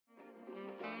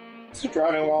It's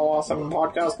Driving While Awesome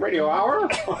Podcast Radio Hour.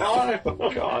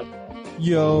 Oh, God.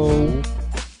 Yo.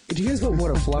 Do you guys know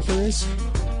what a fluffer is?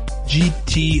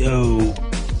 GTO.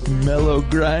 Mellow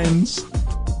grinds.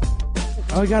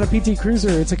 Oh, I got a PT Cruiser.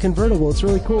 It's a convertible. It's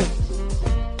really cool.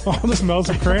 Oh, this melts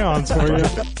of crayons for you.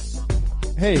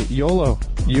 Hey, YOLO.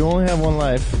 You only have one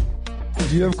life.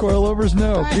 Do you have coilovers?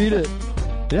 No. Beat it.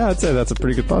 Yeah, I'd say that's a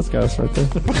pretty good podcast right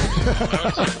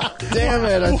there. Damn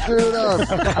it, I screwed it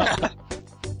up.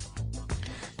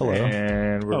 Hello.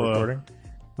 And we're Hello. recording.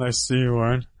 Nice to see you,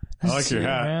 Warren. I like your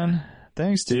hat. Man.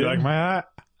 Thanks, Do dude. you like my hat?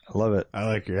 I love it. I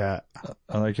like your hat.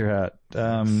 I like your hat.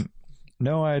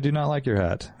 No, I do not like your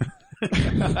hat.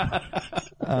 You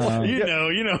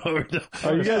know what we're doing.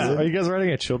 Are you guys writing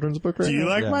a children's book right Do you now?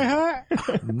 like Yeah. my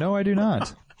hat? No, I do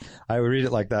not. I would read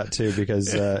it like that too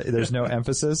because there's no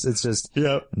emphasis. It's just,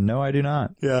 Yep. no, I do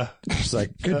not. Yeah. It's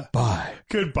like, goodbye.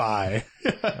 Goodbye.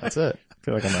 That's it. I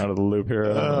feel like I'm out of the loop here.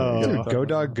 Oh. Dude, Go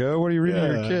Dog Go? What are you reading to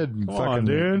your Yeah. kid? Come Fucking on,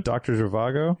 dude. Dr.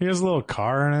 Zhivago? He has a little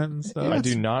car in it and stuff. Yeah. I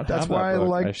do not That's have that why I book.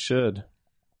 like- I should.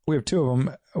 We have two of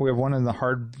them. We have one in the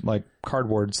hard, like,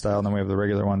 cardboard style, and then we have the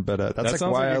regular one. But that's That like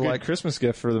sounds why like a I good like. Christmas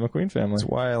gift for the McQueen family. That's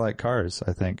why I like cars.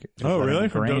 I think. Oh, That really?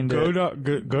 From ingrained Go it. Dog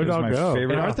Go. It was my Go.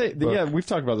 favorite. And aren't they? book. Yeah, we've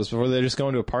talked about this before. They're just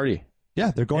going to a party.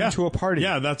 Yeah, they're going Yeah. to a party.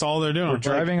 Yeah, that's all they're doing. We're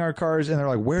driving our cars, and they're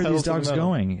like, "Where are Pedal these to the dogs metal.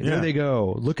 going? Yeah. There they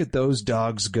go. Look at those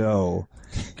dogs go.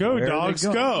 Go, Where are they dogs,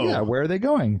 going? go. Yeah, where are they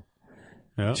going?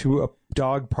 Yeah. To a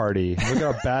dog party. Look at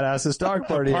how badass this dog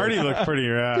party Party is. looked pretty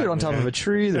rad. Dude, on top of a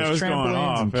tree, Yeah, it there's was going trampolines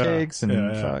off, and yeah. cakes and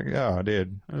Yeah, yeah. fuck, oh,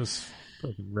 dude. It was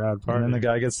fucking rad And party. then the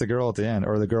guy gets the girl at the end,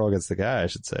 or the girl gets the guy, I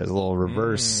should say. It's a little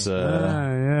reverse.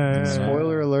 yeah.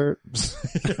 Spoiler alert.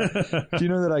 Do you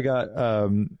know that I got,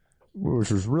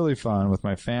 which was really fun with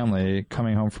my family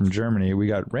coming home from Germany, we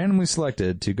got randomly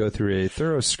selected to go through a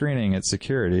thorough screening at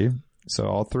security. So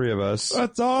all three of us,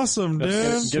 That's awesome,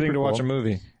 dude. Getting to watch cool. a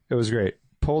movie. it was great.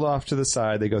 Pulled off to the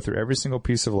side. They go through every single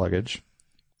piece of luggage.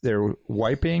 They're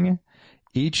wiping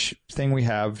each thing we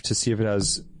have to see if it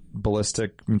has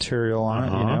ballistic material on it,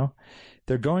 you know?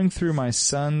 They're going through my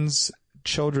son's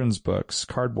children's books,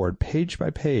 cardboard, page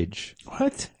by page.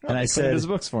 What? And I Printed his said,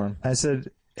 books for him.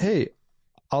 hey,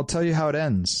 I'll tell you how it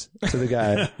ends to the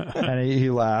guy. And he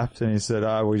laughed and he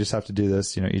said, we just have to do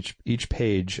this, you know, each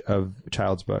page of a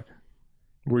child's book.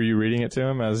 Were you reading it to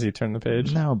him as he turned the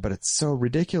page? No, but it's so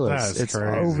ridiculous. That's It's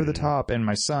crazy. over the top. And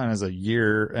my son has a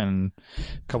year and a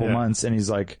couple months, and he's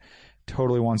like,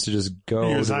 totally wants to just go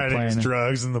He was to the hiding his plane.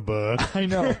 drugs in the book. I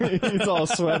know. He's all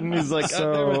sweating. He's like,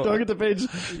 So- don't get to page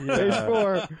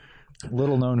 4.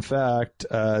 Little known fact,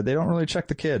 they don't really check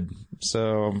the kid.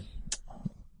 So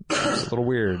it's a little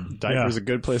weird. Diaper's a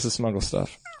good place to smuggle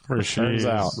stuff. For sure. Turns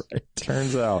out.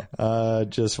 Turns out.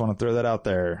 Just want to throw that out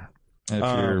there. If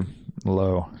you're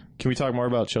low. Can we talk more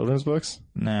about children's books?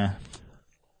 Nah.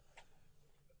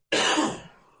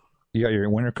 You got your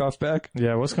winter cough back?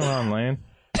 Yeah, what's going on, Lane?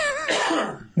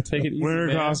 Take it easy, Winter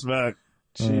man. costs back.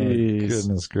 Jeez.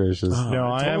 Goodness gracious. No,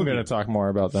 I am told going to you. talk more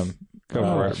about them. Go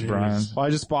for it, jeez. Brian. Well, I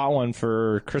just bought one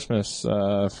for Christmas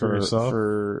yourself?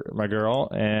 for my girl,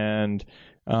 and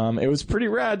it was pretty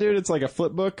rad, dude. It's like a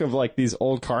flip book of like these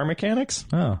old car mechanics.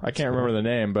 Oh, I can't remember the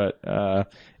name, but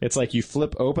it's like you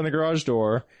flip open the garage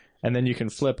door, and then you can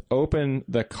flip open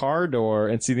the car door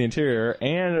and see the interior,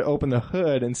 and open the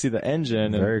hood and see the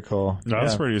engine. And very cool.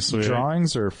 That's Yeah. pretty sweet.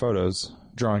 Drawings or photos?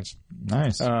 drawings.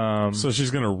 Nice. So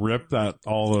she's gonna rip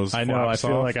all those. I know. I flaps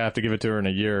feel off? like I have to give it to her in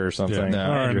a year or something. No,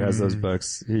 Andrew has those Mm.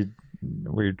 books.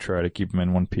 We try to keep them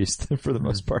in one piece for the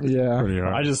most part. Yeah, Pretty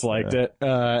hard. I just liked it.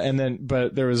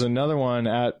 But there was another one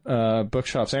at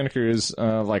Bookshop Santa Cruz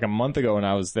like a month ago when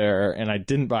I was there, and I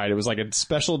didn't buy it. It was like a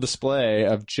special display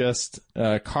of just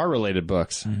car-related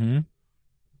books. Mm-hmm.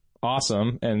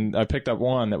 Awesome. And I picked up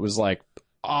one that was like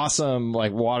awesome,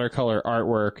 like watercolor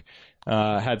artwork.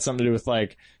 Had something to do with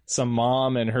like some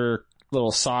mom and her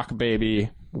little sock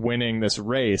baby winning this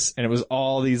race, and it was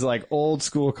all these like old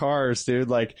school cars, dude,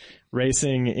 like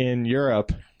racing in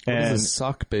Europe. What And is a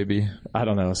sock baby? I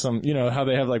don't know, you know how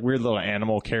they have like weird little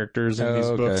animal characters in these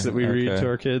books that we read to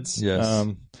our kids. Yes.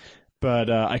 But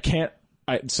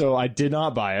so I did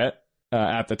not buy it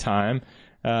at the time.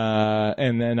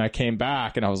 And then I came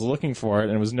back and I was looking for it,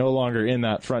 and it was no longer in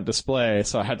that front display.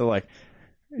 So I had to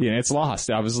it's lost.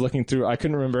 I was looking through, I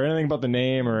couldn't remember anything about the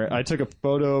name, or I took a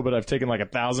photo, but I've taken like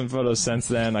 1,000 photos since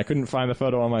then. I couldn't find the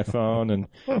photo on my phone, and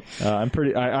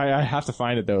I have to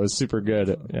find it though. It's super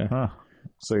good. Yeah. Huh.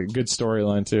 It's a good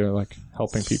storyline too, like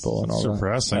helping people and all that.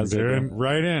 Suppressing, As they do. dude.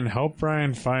 Write in. Help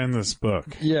Brian find this book.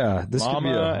 Yeah, this could be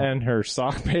Mama and her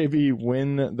sock baby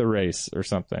win the race or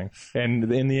something,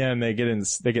 and in the end they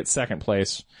get second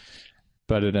place.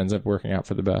 but it ends up working out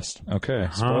for the best. Okay.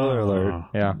 Spoiler alert.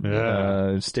 Yeah.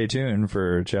 Yeah. Stay tuned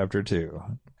for chapter 2,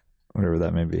 whatever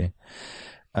that may be.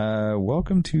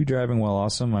 Welcome to Driving While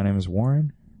Awesome. My name is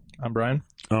Warren. I'm Brian.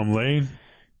 Lane.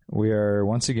 We are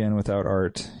once again without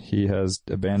Art. He has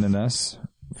abandoned us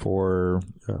for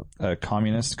a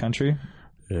communist country.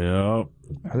 Yep. Are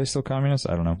they still communist?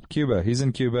 I don't know. Cuba. He's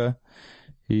in Cuba.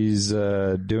 He's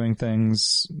doing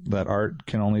things that Art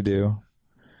can only do,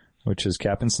 which is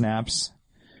capping snaps.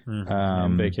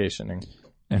 And vacationing.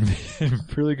 And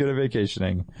really good at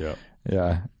vacationing. Yep.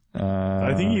 Yeah.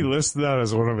 I think he listed that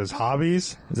as one of his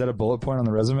hobbies. Is that a bullet point on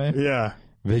the resume? Yeah.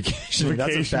 Vacationing.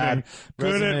 That's a bad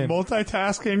Good resume. at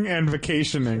multitasking and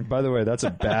vacationing. By the way, that's a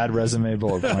bad resume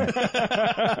bullet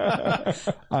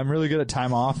point. I'm really good at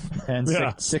time off, and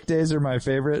sick days are my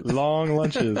favorite. Long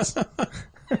lunches.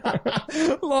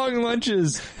 Long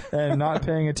lunches and not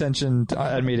paying attention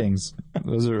at meetings.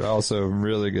 Those are also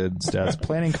really good stats.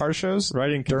 Planning car shows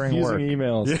Writing during work.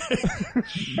 emails.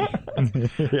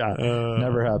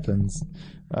 Never happens.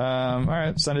 All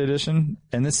right, Sunday edition,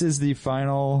 and this is the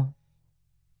final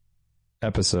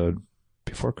episode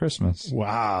before Christmas.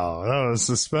 Wow. That was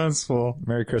suspenseful.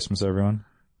 Merry Christmas, everyone.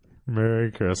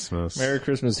 Merry Christmas. Merry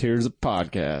Christmas. Here's a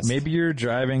podcast. Maybe you're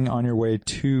driving on your way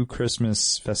to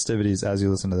Christmas festivities as you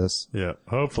listen to this. Yeah.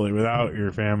 Hopefully without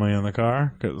your family in the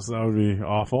car, because that would be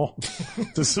awful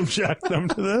to subject them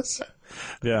to this.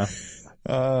 Yeah.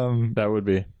 That would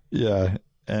be. Yeah.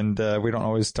 And we don't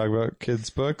always talk about kids'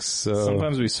 books, so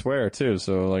Sometimes we swear too,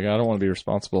 so like I don't want to be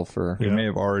responsible for. we may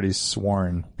have already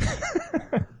sworn.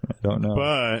 I don't know.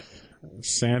 But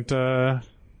Santa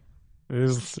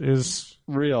is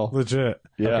Real. legit.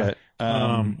 Yeah.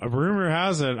 Okay. A rumor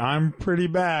has it I'm pretty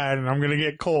bad and I'm going to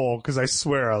get coal because I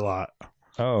swear a lot.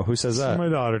 Oh, who says that? My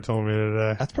daughter told me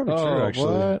today. That's probably true,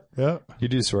 actually. What? Yep. You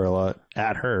do swear a lot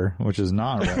at her, which is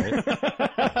not right.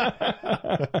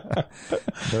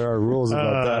 There are rules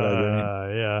about that,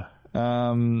 I Yeah.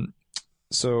 think.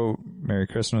 So, Merry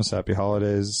Christmas, Happy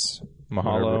Holidays.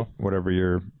 Mahalo. Whatever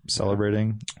you're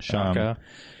celebrating. Shaka.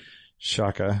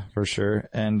 Shaka, for sure.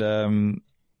 And,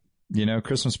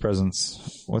 Christmas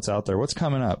presents. What's out there? What's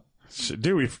coming up?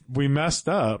 Dude, we messed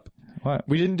up What?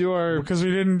 We didn't do our. because we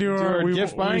didn't do our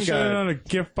gift buying we should have guide. done a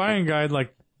gift buying guide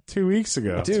like 2 weeks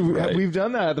ago. Dude, right. we've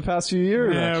done that the past few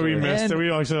years. Yeah, actually. we missed And- it.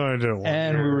 We actually only did it one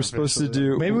And we year were supposed to officially.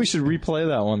 do... Maybe we should replay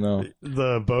that one though.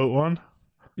 The boat one.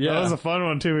 Yeah. That was a fun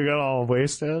one too. We got all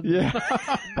wasted. Yeah.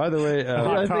 By the way,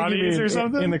 I think you toddies mean or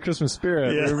something? in the Christmas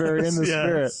spirit. Yes, We were very in the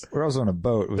spirit. yes. we're also on a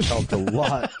boat, which helped a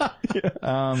lot.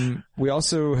 We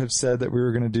also have said that we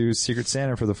were going to do Secret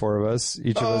Santa for the four of us.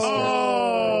 Each of us.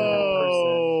 Oh,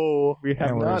 We have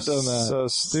And we're not done that. so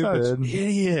stupid. such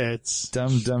idiots.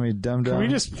 Dumb, dummy, dumb, dumb. Can we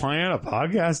just plan a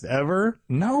podcast ever?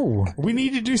 No. We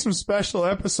need to do some special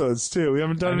episodes too. We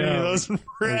haven't done I any of know. those in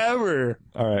forever.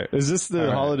 All right. Is this the All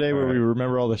right, holiday where all right. we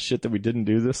remember all the shit that we didn't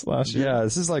do this last year? Yeah,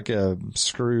 this is like a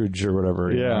Scrooge or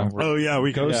whatever. you Yeah. know? Oh yeah,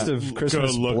 we can Ghost of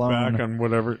Christmas go look blown. back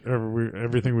on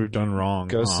everything we've done wrong.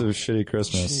 Ghost huh? of Shitty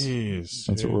Christmas. Jeez,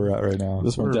 That's dude. what we're at right now.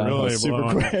 This went We're downhill really super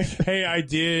blown. quick. Hey, I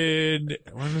did.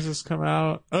 When does this come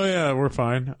out? Oh yeah, we're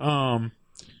fine.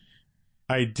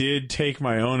 I did take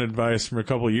my own advice from a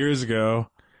couple years ago,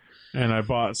 and I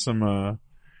bought some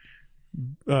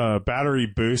battery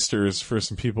boosters for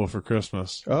some people for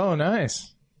Christmas. Oh,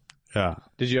 nice. Yeah,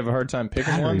 Did you have a hard time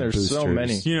picking Battery one? There's so boosters.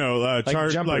 many. you know,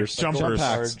 jumpers, like like jumpers, jump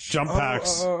packs. jump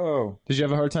packs. Did you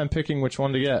have a hard time picking which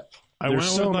one to get? I There's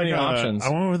went so with many like options. I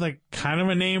went with like kind of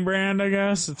a name brand, I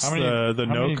guess. It's How many- the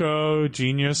how many- Noco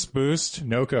Genius Boost.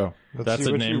 Noco. That's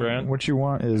a name brand. What you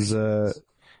want is I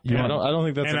don't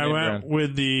think that's And a I name went brand.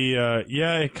 with the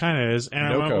yeah, it kind of is. And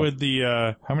I Noco. went with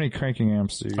the how many cranking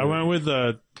amps do you? I went with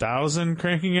the 1,000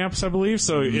 cranking amps, I believe.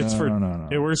 So it's for no.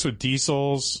 it works with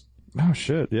diesels. Oh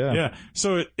shit! Yeah. Yeah,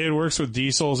 so it works with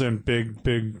diesels and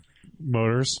big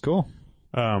motors. Cool.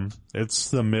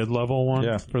 It's the mid-level one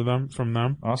Yeah. from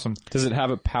them. Awesome. Does it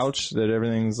have a pouch that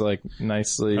everything's like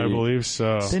nicely? I believe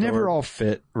so. They never all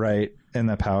fit right in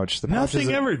the pouch. The pouch Nothing is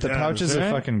a, ever The does, pouch is a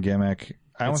eh? fucking gimmick.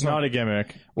 It's not a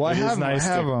gimmick. Well, It is nice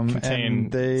I have to them, contain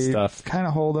and they stuff. kind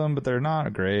of hold them, but they're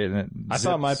not great. And it I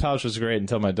thought my pouch was great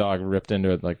until my dog ripped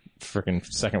into it like freaking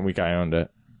second week I owned it.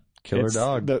 killer It's-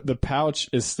 dog. The pouch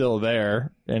is still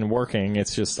there and working.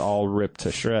 It's just all ripped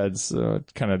to shreds, so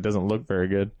it kind of doesn't look very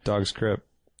good. Dog's crip.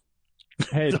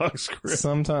 Hey, Dog's crip.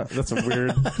 sometimes that's a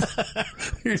weird.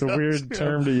 It's a weird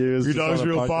term to use. Your just dog's on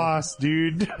a real podcast. boss,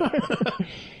 dude.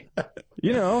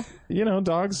 You know,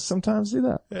 dogs sometimes do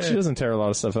that. She doesn't tear a lot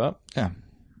of stuff up.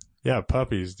 Yeah,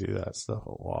 puppies do that stuff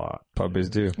a lot. Puppies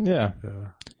do. Yeah, Yeah.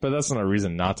 but that's not a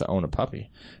reason not to own a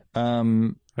puppy.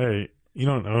 Hey, You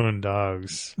don't own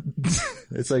dogs.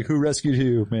 It's like, who rescued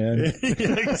who, man?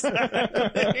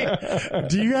 Exactly.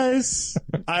 Do you guys?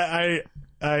 I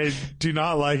do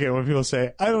not like it when people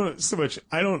say I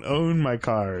don't own my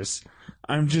cars.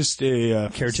 I'm just a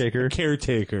Caretaker?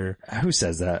 Caretaker. Who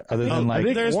says that? Other than I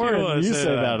think there's Warren, people that you say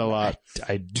say that. that a lot.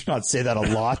 I do not say that a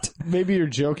lot. Maybe you're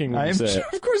joking when you say it.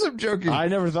 Of course I'm joking. I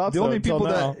never thought the so only until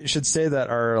people now. that should say that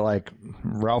are like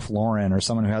Ralph Lauren or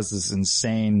someone who has this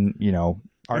insane,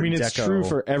 Art I mean, it's Deco. true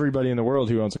for everybody in the world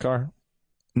who owns a car.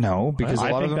 No, because a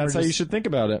I lot think of them that's are how you just- should think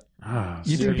about it.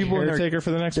 You think people in their Caretaker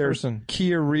for the next their person.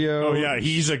 Kia Rio? Oh yeah,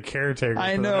 he's a caretaker.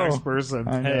 I for know. the next person.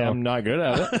 I know. Hey, I'm not good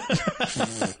at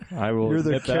it. I will You're the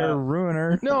admit care that.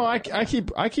 ruiner. No, I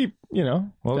keep, What was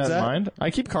that in that? mind. I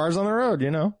keep cars on the road,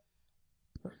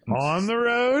 On the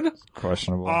road,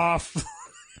 Questionable. off,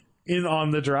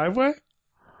 on the driveway.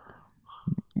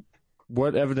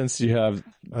 What evidence do you have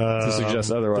to suggest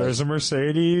otherwise? There's a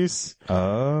Mercedes.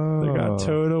 Oh, They got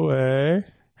towed away.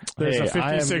 There's Hey, a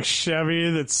 56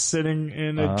 Chevy that's sitting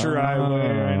in a driveway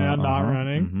right now, not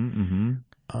running. Mm-hmm.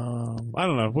 I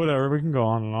don't know. Whatever. We can go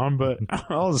on and on, but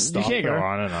I'll just stop there.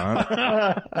 on and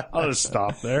on. I'll just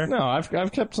stop there. No, I've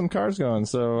kept some cars going,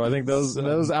 so I think those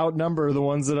outnumber the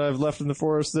ones that I've left in the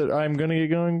forest that I'm going to get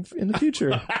going in the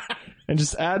future, and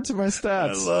just add to my I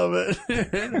stats. love it.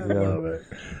 I love it.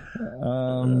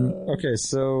 Okay,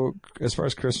 so as far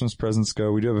as Christmas presents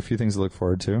go, we do have a few things to look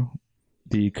forward to.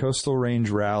 The Coastal Range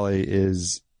Rally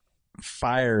is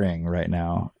firing right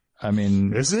now. I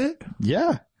mean, Is it?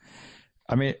 yeah.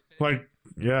 I mean, Like,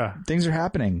 yeah. things are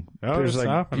happening. Oh, There's it's like,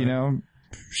 happening.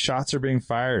 shots are being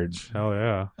fired. Hell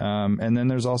yeah. And then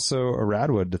there's also a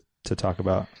Radwood to talk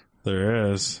about.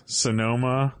 There is.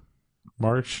 Sonoma,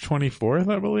 March 24th,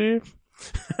 I believe.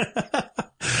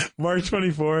 March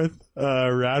 24th,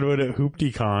 Radwood at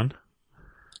HooptyCon.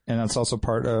 And that's also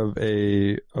part of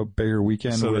a bigger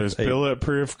weekend. So with there's a, Billet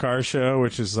Proof Car Show,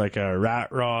 which is like a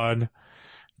rat rod,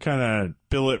 kind of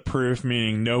billet proof,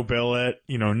 meaning no billet,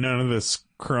 none of this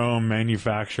chrome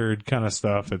manufactured kind of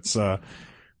stuff. It's a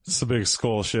big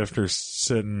skull shifter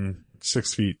sitting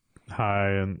 6 feet high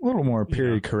and a little more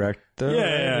period correct, though.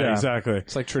 yeah, exactly.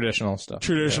 It's like traditional stuff.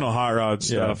 Traditional hot rod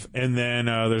stuff. And then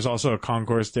there's also a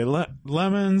Concours de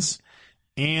Lemons,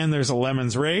 and there's a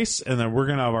Lemons race, and then we're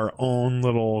going to have our own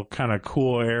little kind of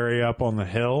cool area up on the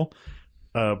hill,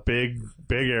 a big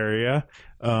area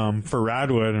for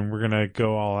Radwood, and we're going to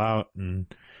go all out and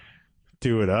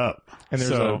do it up. And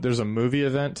there's a movie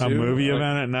event too. A movie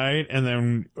event at night, and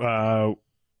then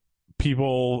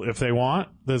people, if they want,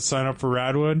 that sign up for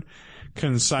Radwood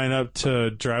can sign up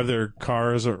to drive their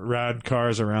rad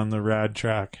cars around the rad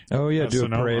track. Oh yeah, do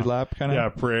Sonoma. a parade lap kind of. Yeah,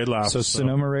 parade lap. So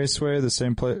Sonoma Raceway, the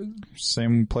same place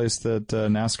that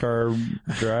NASCAR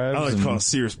drives. I like to and- call it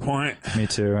Sears Point. Me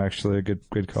too, actually. A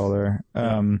good call there.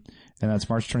 And that's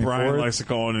March 24th. Brian likes to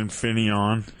call it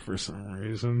Infineon for some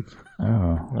reason.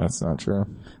 Oh, That's not true.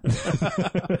 So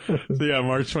yeah,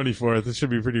 March 24th. It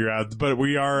should be pretty rad. But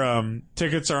we are,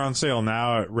 tickets are on sale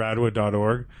now at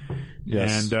radwood.org.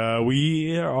 yes. And,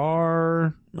 we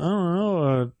are, I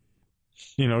don't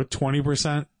know,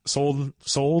 20% sold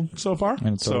so far. And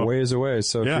it's so, a ways away.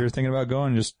 So Yeah. if you're thinking about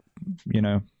going, just,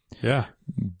 yeah.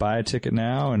 buy a ticket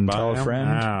now and tell a friend.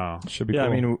 Wow. Should be Yeah,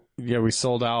 cool. I mean, we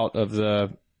sold out of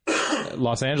the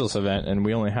Los Angeles event, and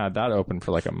we only had that open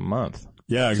for like a month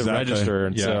Yeah, to exactly. register,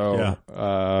 and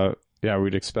yeah.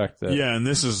 we'd expect that. Yeah, and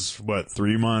this is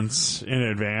 3 months in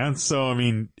advance. So I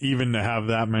mean, even to have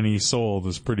that many sold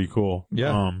is pretty cool.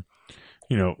 Yeah.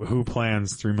 Who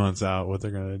plans 3 months out what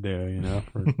they're gonna do?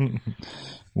 For,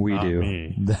 we not do.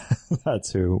 me.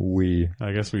 That's who we.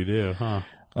 I guess we do, huh?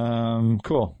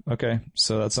 Cool. Okay.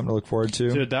 So that's something to look forward to.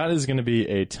 Dude, that is going to be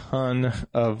a ton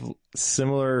of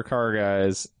similar car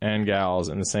guys and gals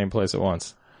in the same place at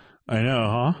once. I know,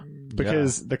 huh?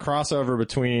 Because the crossover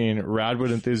between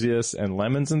Radwood enthusiasts and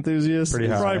Lemons enthusiasts Pretty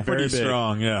is high. Probably pretty very big.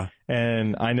 strong. Yeah.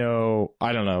 And I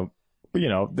don't know,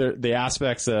 the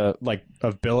aspects of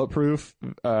Billetproof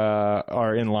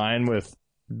are in line with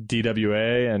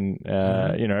DWA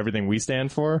and everything we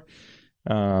stand for.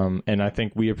 And I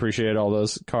think we appreciate all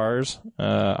those cars.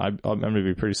 I'm going to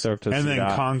be pretty stoked to And see then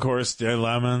that. Concours de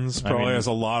Lemons probably has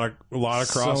a lot of so much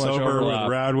crossover with overlap.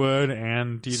 Radwood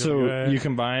and DWA. So you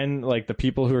combine the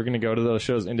people who are going to go to those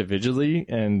shows individually,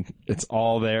 and it's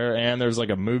all there. And there's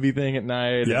a movie thing at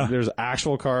night. Yeah. There's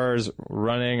actual cars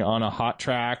running on a hot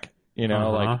track.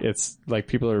 Uh-huh. It's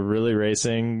people are really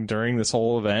racing during this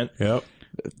whole event. Yep.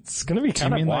 It's going to be Do you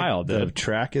kind of mean wild. the dude.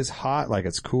 track is hot, like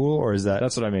it's cool, or is that,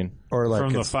 That's what I mean. or like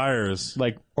From the it's, fires.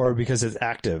 or because it's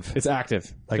active, It's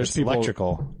active. like There's it's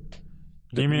electrical?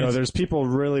 You mean No, there's people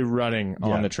really running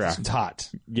on the track. It's hot.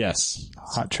 Yes.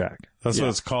 Hot track. that's what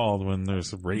it's called when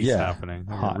there's a race Yeah. happening,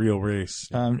 like Hot. a real race.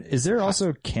 Is there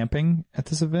also camping at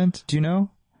this event? Do you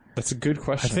know? That's a good I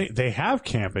question. think they have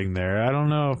camping there. I don't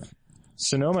know.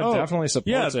 Sonoma definitely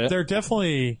Yeah, supports it. they're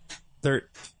definitely there.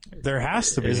 There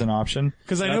has to be Is an option.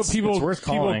 because I know That's- people it's worth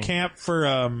calling. camp for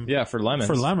Yeah, for lemons.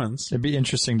 for lemons. It'd be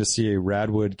interesting to see a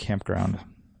Radwood campground.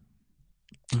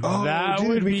 Oh, That dude,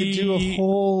 would we could do be a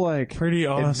whole like pretty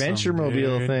awesome, adventure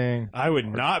mobile dude. thing. I would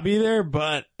not be there,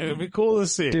 but it would be cool to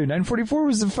see. Dude, 944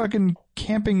 was a fucking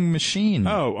camping machine.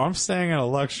 Oh, I'm staying at a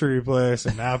luxury place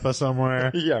in Napa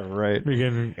somewhere. yeah, right. We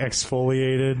getting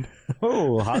exfoliated.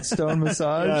 Oh, hot stone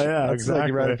massage. Yeah, That's exactly.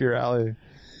 like right up your alley.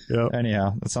 Yep.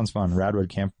 Anyhow, that sounds fun. Radwood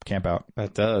camp out.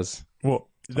 That does. Well,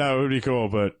 that would be cool,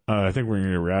 but I think we're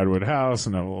going to get a Radwood house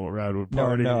and have a little Radwood No,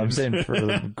 party. no, I'm saying for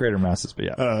the greater masses, but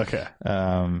yeah. Okay.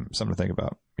 Something to think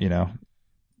about, you know.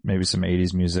 Maybe some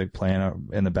 80s music playing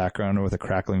in the background with a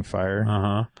crackling fire.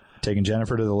 Uh-huh. Taking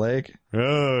Jennifer to the lake.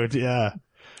 Oh, yeah.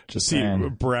 Just See,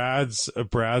 saying. Brad's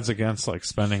against like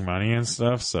spending money and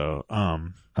stuff, so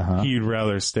Uh-huh. he'd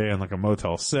rather stay in like a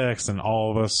Motel 6 and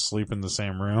all of us sleep in the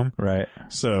same room. Right.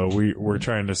 So we're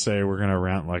trying to say we're gonna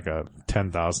rent like a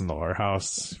 $10,000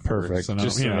 house. Perfect. So,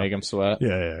 Just to make them sweat.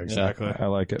 Yeah, exactly. I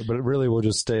like it. But really, we'll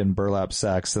just stay in burlap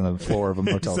sacks on the floor of a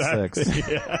Motel 6.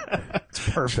 Exactly, yeah. It's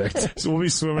perfect. So we'll be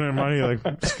swimming in money like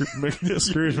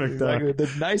Scrooge McDuck. Like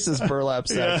the nicest burlap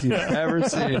sacks you've ever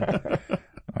seen.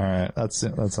 All right, that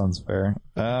sounds fair.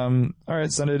 All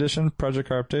right, Sunday edition project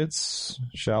car updates,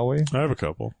 shall we? I have a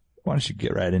couple. Why don't you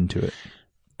get right into it,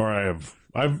 Or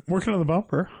I'm working on the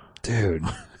bumper. dude?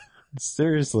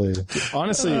 Seriously,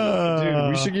 Honestly, dude,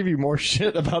 we should give you more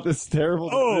shit about this terrible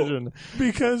decision.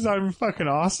 Because I'm fucking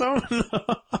awesome.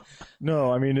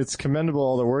 No, I mean, it's commendable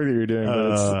all the work that you're doing,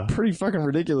 but it's pretty fucking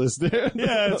ridiculous, dude.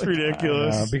 Yeah, it's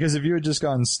ridiculous. because if you had just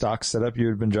gotten stock setup, you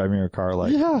would have been driving your car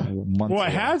like months Well, I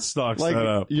ago. had stock Like, set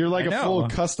up. you're like I a know. full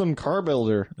custom car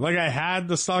builder. Like I had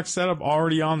the stock setup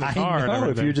already on the car I and know. If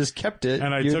everything. you just kept it,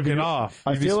 and I you'd took be- it off.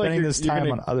 I You'd be feel like spending you're- this you're time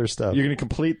gonna- on other stuff. You're going to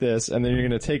complete this, and then you're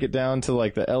going to take it down to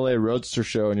like the LA Roadster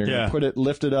show, and you're going Yeah. to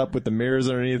lift it up with the mirrors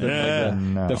underneath it, Yeah. like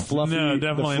No. the fluffy, No,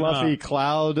 definitely not.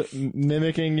 cloud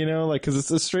mimicking, you know, like because it's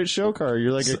a straight show car.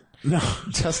 You're like a No,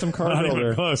 custom car not even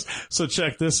builder. close. So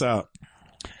check this out.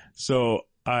 So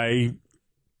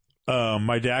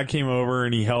my dad came over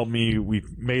and he helped me. We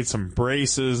made some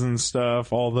braces and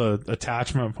stuff, all the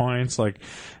attachment points, like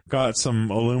got some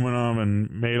aluminum and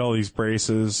made all these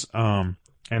braces. And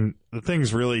the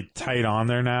thing's really tight on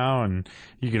there now, and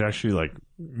you could actually like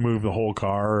move the whole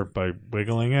car by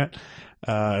wiggling it.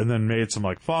 And then made some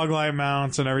like fog light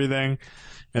mounts and everything.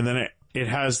 And then it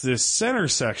has this center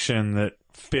section that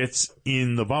fits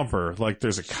in the bumper. Like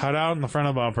there's a cutout in the front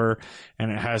of the bumper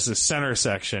and it has this center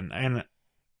section. And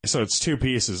so it's two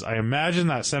pieces. I imagine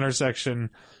that center section,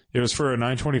 it was for a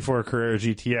 924 Carrera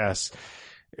GTS.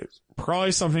 It's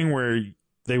probably something where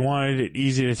they wanted it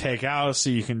easy to take out so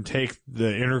you can take the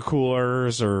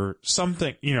intercoolers or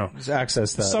something, you know, Just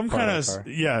access that. some part kind of the car.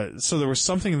 yeah. So there was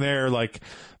something there like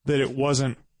that it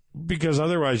wasn't, because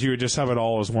otherwise you would just have it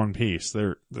all as one piece.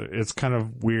 It's kind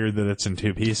of weird that it's in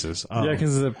two pieces. Yeah,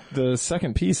 because the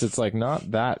second piece, it's like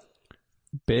not that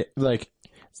big. Like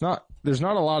it's not. There's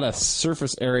not a lot of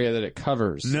surface area that it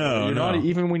covers. No, you're no. not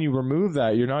even when you remove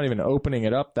that, you're not even opening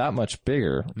it up that much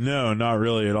bigger. No, not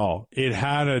really at all. It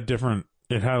had a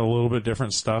little bit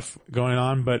different stuff going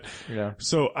on, but Yeah.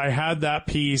 so I had that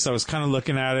piece. I was kind of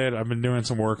looking at it. I've been doing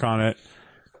some work on it.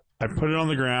 I put it on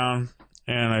the ground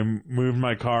and I moved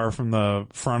my car from the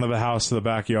front of the house to the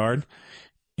backyard,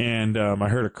 and I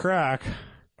heard a crack.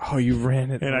 Oh, you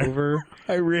ran it And over.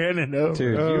 I ran it over.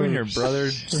 Dude, you and your brother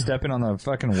stepping on the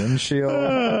fucking windshield.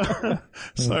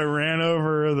 So I ran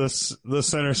over the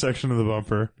center section of the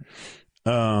bumper.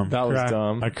 That was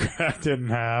dumb. I cracked it in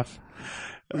half.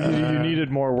 You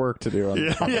needed more work to do on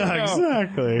it. Yeah,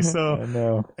 exactly. So,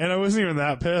 No. and I wasn't even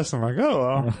that pissed. I'm like, oh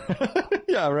well,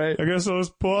 Yeah, right. I guess I'll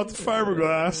just pull out the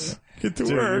fiberglass, get to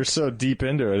Dude, work. you're so deep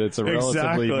into it. It's a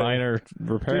relatively Exactly. minor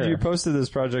repair. Dude, you posted this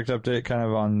project update kind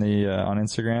of on the on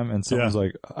Instagram, and someone's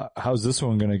like, "How's this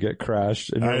one gonna get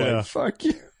crashed?" And you're I know. like, "Fuck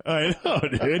you." I know,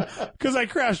 dude. Because I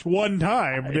crashed one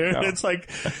time, dude. know. It's like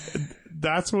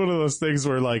that's one of those things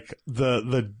where like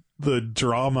the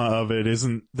drama of it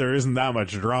isn't that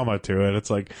much drama to it.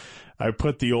 It's like I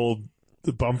put the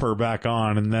bumper back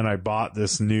on and then I bought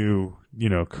this new,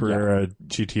 Carrera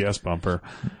GTS bumper.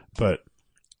 But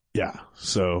yeah,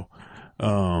 so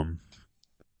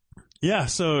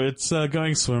so it's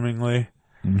going swimmingly.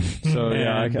 So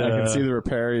yeah, I And, can see the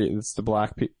repair. It's the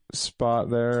black spot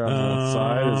there on the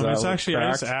side. Is that it's what's actually,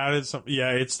 I just cracked? added some, yeah,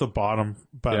 it's the bottom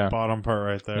part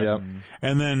right there. Yep.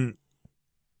 And then,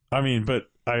 I mean, but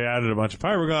I added a bunch of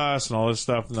fiberglass and all this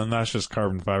stuff, and then that's just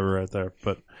carbon fiber right there.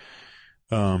 But,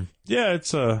 yeah,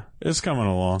 it's coming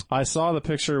along. I saw the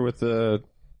picture with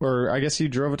or I guess you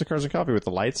drove it to Cars and Coffee with the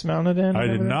lights mounted in. I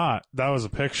over did there? not. That was a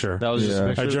picture. That was just a Yeah.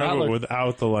 picture. I That drove it looked-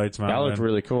 without the lights mounted. That looked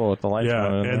really cool with the lights Yeah,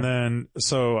 mounted in and there. then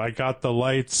so I got the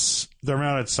lights. They're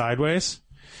mounted sideways,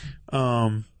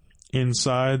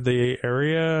 inside the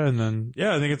area, and then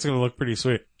I think it's gonna look pretty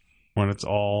sweet when it's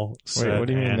all set. Wait, what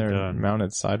do you mean and they're done.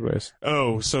 mounted sideways?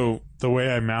 Oh, so the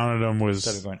way I mounted them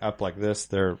Instead of was going up like this,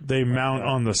 they're they mount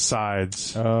on the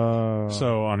sides, Oh,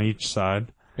 so on each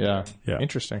side. yeah, Yeah.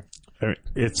 interesting. I mean,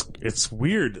 it's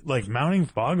weird. Like mounting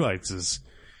fog lights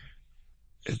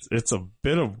it's a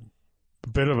bit of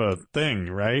a thing,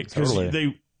 right? 'Cause Totally.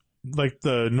 they like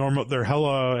the normal. They're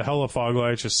hella fog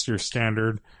lights, just your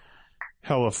standard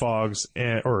hella fogs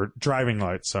or driving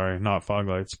lights. Sorry, not fog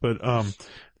lights. But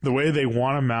the way they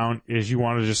want to mount is you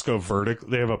want to just go vertical.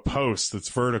 They have a post that's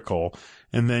vertical,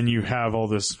 and then you have all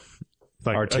this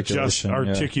like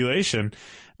articulation.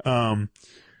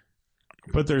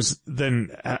 But there's then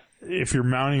if you're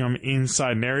mounting them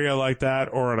inside an area like that,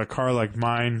 or on a car like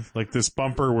mine, like this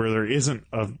bumper where there isn't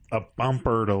a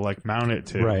bumper to like mount it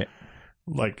to, right.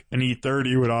 like an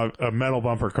E30 a metal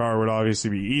bumper car would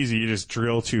obviously be easy. You just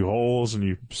drill 2 holes and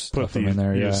you Stuff them in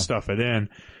there, you yeah. just stuff it in.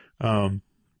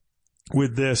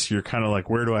 With this, you're kind of like,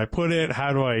 where do I put it?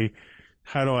 How do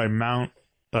I mount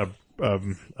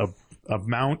a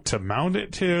mount to mount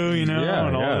it to, you know, Yeah,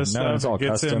 and all yeah. this No, stuff. it's all It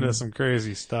gets custom. into some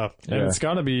crazy stuff. And it's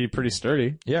got to be pretty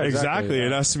sturdy. Yeah, Exactly.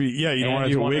 It has to be, you don't And want it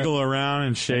you to wanna- wiggle around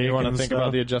and shake. And you want to and think stuff.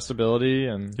 about the adjustability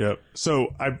and Yep.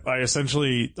 So I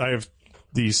essentially, I have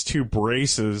these 2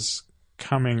 braces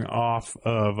coming off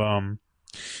of,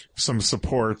 some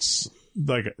supports,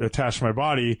 like attached to my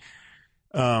body.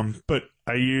 But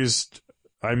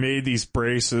I made these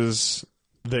braces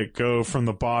that go from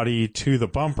the body to the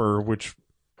bumper, which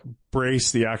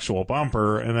brace the actual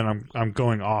bumper, and then I'm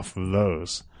going off of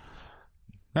those.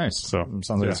 Nice. So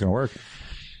Sounds like it's gonna work.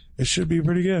 it should be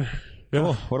pretty good. Yeah.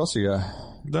 Cool. What else you got?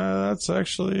 That's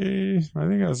actually, I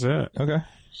think that's it. Okay.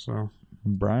 So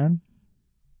Brian?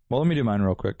 Well, let me do mine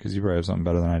real quick because you probably have something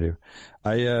better than I do.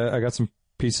 I got some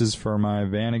pieces for my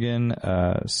van again,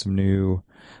 some new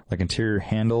like interior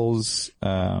handles,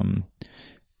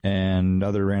 and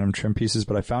other random trim pieces,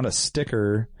 but I found a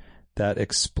sticker that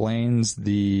explains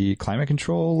the climate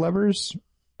control levers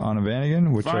on a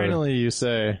Vanagon, which finally you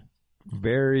say, are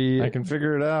very, I can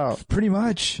figure it out. pretty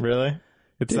much. Really?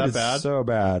 It's Dude, that it's bad? so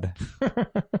bad.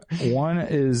 One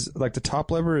is like the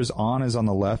top lever is on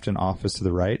the left and off is to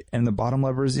the right, and the bottom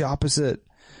lever is the opposite.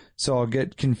 So I'll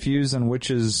get confused on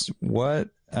which is what.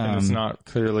 And it's not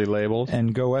clearly labeled.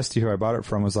 And Go Westy, who I bought it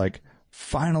from, was like,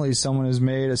 finally someone has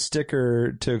made a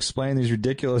sticker to explain these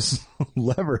ridiculous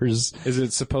levers. Is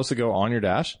it supposed to go on your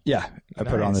dash? Yeah, I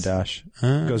put it on the Nice. dash.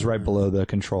 It goes right below the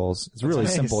controls. It's really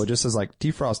nice. simple. It just says like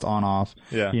defrost on off.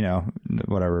 Yeah. You know,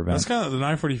 whatever event. that's kind of the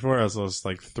 944 has those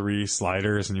like 3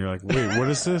 sliders, and you're like, wait, what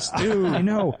does this do? I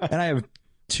know. And I have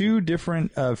 2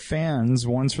 different fans.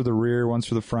 One's for the rear, one's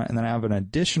for the front, and then I have an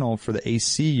additional for the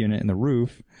AC unit in the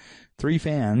roof. 3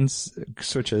 fans,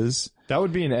 switches. That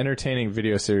would be an entertaining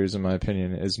video series, in my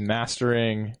opinion, is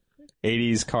mastering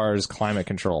 80s cars climate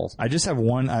controls. I just have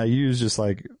one. I use just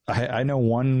like, I know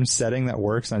one setting that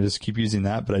works, and I just keep using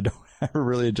that, but I don't ever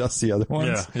really adjust the other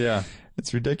ones. Yeah. Yeah.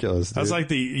 It's ridiculous. That's dude.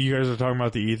 like you guys were talking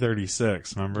about the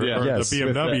E36, remember? Yeah. Or Yes, the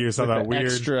BMW saw that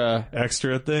weird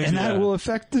extra thing. and that will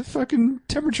affect the fucking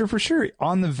temperature for sure.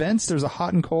 On the vents, there's a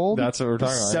hot and cold. That's what we're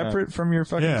talking about. separate from your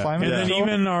fucking yeah. climate And then control.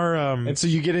 even our, And so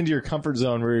you get into your comfort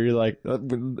zone where you're like,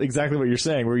 exactly what you're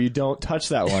saying, where you don't touch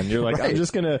that one. You're like, Right. I'm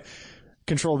just going to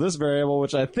control this variable,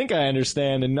 which I think I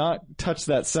understand, and not touch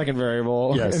that second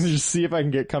variable Yes. and just see if I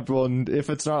can get comfortable. And if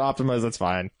it's not optimized, that's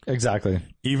fine. Exactly.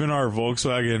 even our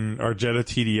Volkswagen, our Jetta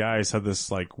TDIs had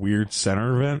this like weird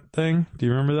center vent thing. Do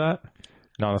you remember that?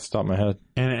 Not off the top of my head.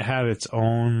 And it had its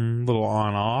own little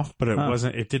on off, but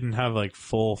it didn't have like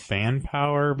full fan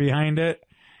power behind it.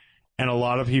 And a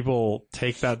lot of people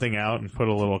take that thing out and put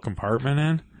a little compartment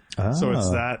in. So it's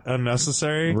that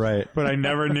unnecessary. Right. But I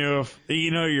never knew if,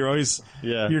 you're always,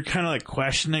 you're kind of like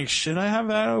questioning, should I have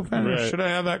that open or Right. should I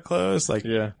have that closed? Like,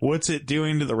 Yeah. what's it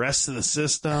doing to the rest of the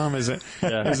system? Is it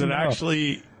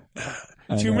actually,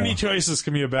 too know. many choices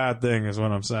can be a bad thing is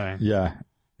what I'm saying. Yeah.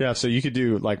 Yeah, so you could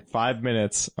do like 5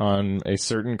 minutes on a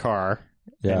certain car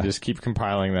Yeah. and just keep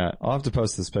compiling that. I'll have to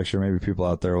post this picture. Maybe people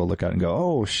out there will look at it and go,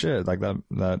 "Oh shit, like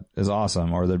that is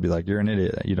awesome," or they'd be like, "You're an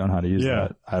idiot. You don't know how to use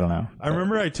that." I don't know. I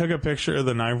remember I took a picture of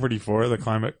the 944, the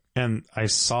Climate, and I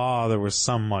saw there was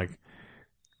some like,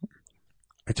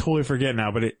 I totally forget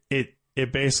now, but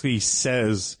it basically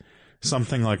says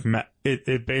something like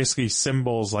it basically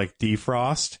symbols like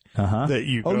defrost that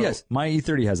you. Oh yes, my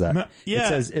E30 has that.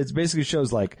 Yeah, it basically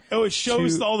shows like. Oh, it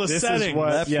shows all the settings.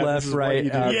 Left, right.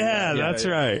 That's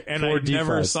right. And I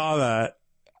never saw that.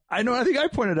 I know. I think I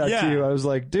pointed out to you. I was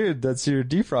like, "Dude, that's your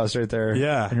defrost right there."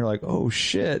 Yeah. And you're like, "Oh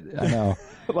shit!" I know.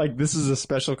 Like this is a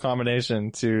special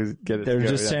combination to get it. They're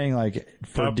just saying like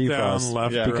for Up, defrost down,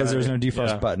 left, because right. there's no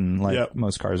defrost button like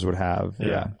most cars would have.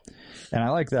 Yeah. And I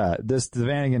like that. The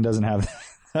Vanagon doesn't have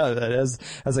that. It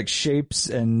has like shapes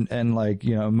and like,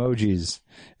 you know, emojis,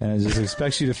 and it just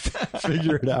expects you to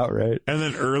figure it out, right? And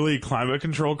then early climate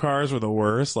control cars were the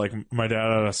worst. Like my dad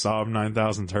had a Saab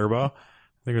 9000 Turbo.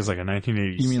 I think it was like a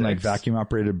 1986. You mean like vacuum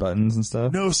operated buttons and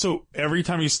stuff? No, so every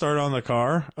time you start on the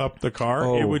car,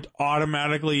 it would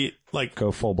automatically like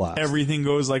go full blast. Everything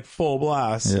goes like full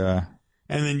blast. Yeah.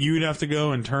 And then you'd have to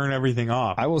go and turn everything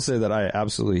off. I will say that I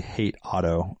absolutely hate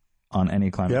auto on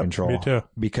any climate control. Me too.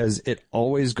 Because it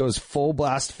always goes full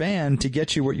blast fan to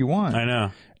get you what you want. I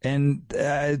know. And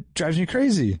it drives me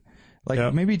crazy.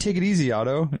 Like maybe take it easy,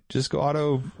 auto. Just go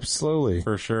auto slowly.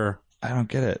 For sure. I don't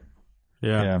get it.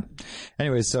 Yeah.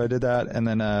 Anyway, so I did that, and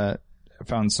then I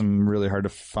found some really hard to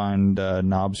find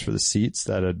knobs for the seats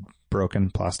that had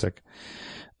broken plastic.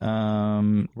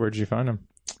 Where'd you find them?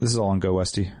 This is all on Go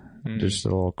Westy. Just a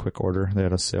little quick order. They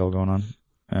had a sale going on.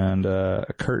 And a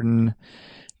curtain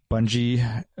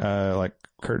bungee, like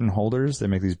curtain holders. They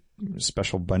make these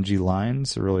special bungee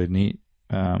lines. They're really neat.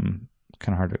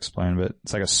 Kind of hard to explain, but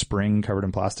it's like a spring covered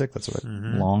in plastic. That's what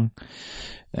long,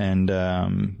 and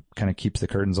kind of keeps the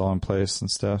curtains all in place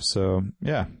and stuff. So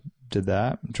yeah, did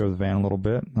that. Drove the van a little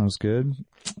bit. That was good.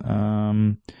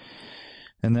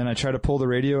 And then I tried to pull the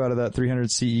radio out of that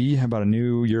 300 CE. I bought a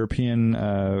new European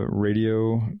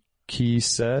radio key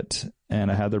set, and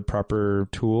I had the proper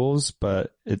tools,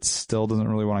 but it still doesn't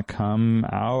really want to come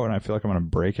out, and I feel like I'm going to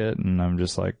break it, and I'm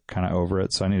just like kind of over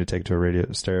it. So I need to take it to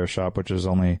a stereo shop, which is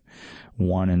only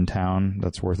one in town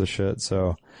that's worth a shit.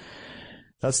 So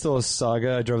that's still a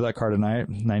saga. I drove that car tonight,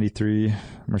 93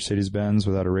 Mercedes-Benz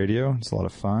without a radio. It's a lot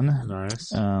of fun.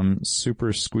 Nice.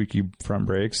 Super squeaky front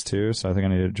brakes too, so I think I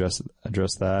need to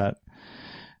address that.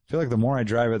 I feel like the more I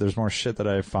drive it, there's more shit that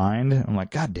I find. I'm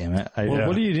like, God damn it.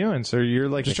 What are you doing? So you're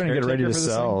like just trying to get it ready to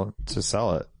sell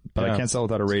it. But I can't sell it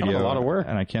without a radio. Kind of a lot of work.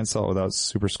 And I can't sell it without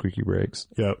super squeaky brakes.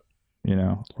 Yep. You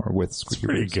know, or with It's squeaky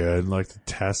pretty brakes. good, like to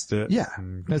test it. Yeah,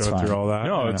 and that's go fine. through all that.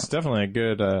 No, it's definitely a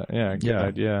good, good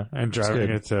idea. And driving good.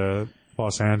 it to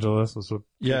Los Angeles was a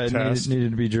Yeah, good it test.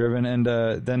 needed to be driven, and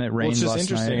then it rained Well, it's just last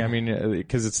interesting. night. I mean,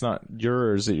 because it's not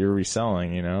yours that you're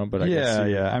reselling, you know. But I guess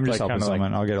I'm just like, helping kinda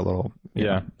someone. I'll get a little,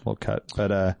 little cut.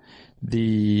 But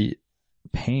the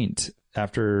paint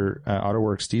after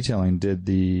AutoWorks Detailing did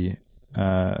the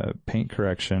paint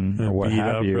correction or what beat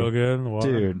have up you, real good in the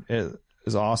water. dude. It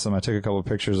was awesome. I took a couple of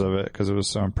pictures of it because it was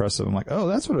so impressive. I'm like, oh,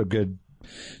 that's what a good,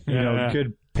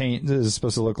 good paint is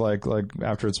supposed to look like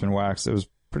after it's been waxed. It was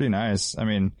pretty nice. I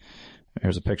mean,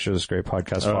 here's a picture of this great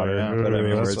podcast fodder. But I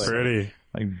mean, where that's it's pretty.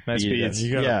 like Nice beat beads.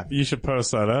 it. You should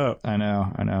post that up. I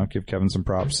know. Give Kevin some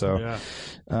props. So,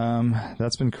 Yeah.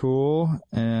 that's been cool.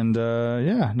 And,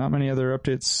 not many other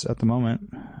updates at the moment.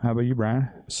 How about you, Brian?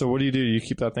 So what do? You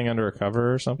keep that thing under a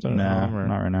cover or something? Nah, at home, or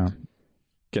not right now.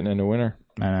 getting into winter.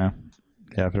 I know.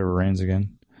 Yeah, if it ever rains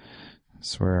again. I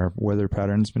swear our weather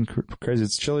pattern's been crazy.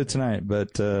 It's chilly tonight,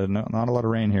 but, not a lot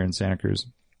of rain here in Santa Cruz.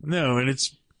 No, and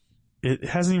it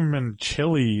hasn't even been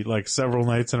chilly like several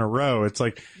nights in a row. It's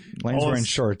like Lane's wearing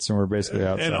shorts and we're basically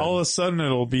outside. and all of a sudden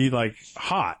it'll be like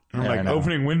hot. I'm Yeah, I like know.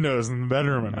 opening windows in the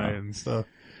bedroom at night and stuff.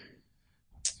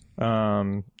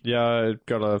 I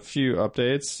got a few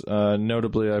updates.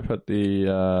 Notably, I put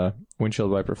the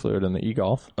windshield wiper fluid in the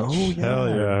e-Golf. Oh, yeah. Hell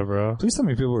yeah, bro. Please tell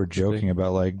me people were joking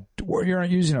about like, you're not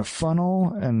using a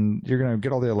funnel and you're going to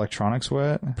get all the electronics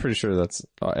wet. Pretty sure that's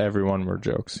everyone were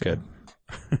jokes. Good.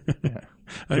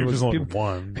 I think there's only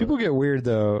one. People get weird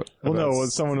though. Well, no, when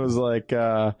someone was like,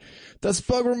 "That's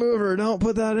bug remover. Don't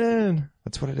put that in."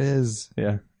 That's what it is.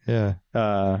 Yeah. Yeah.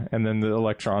 And then the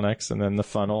electronics, and then the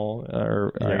funnel,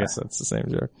 or I Yeah. guess that's the same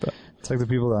joke. But It's like the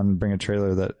people that bring a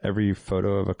trailer that every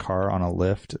photo of a car on a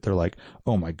lift, they're like,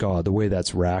 oh my God, the way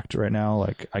that's racked right now,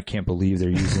 like, I can't believe they're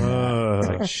using that. It's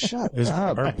like, shut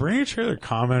up. Are Bring a Trailer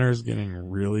commenters getting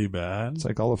really bad? It's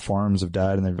like all the forums have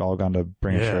died and they've all gone to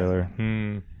bring a Yeah. trailer.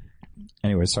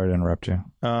 Anyway, sorry to interrupt you.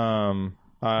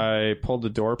 I pulled the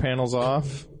door panels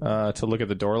off to look at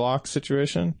the door lock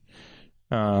situation,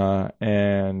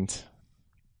 and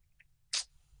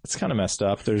it's kind of messed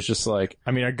up. There's just like,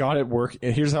 I mean, I got it work.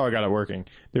 Here's how I got it working.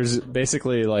 There's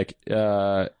basically like,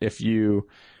 if you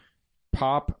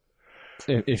pop,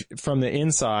 if from the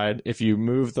inside, if you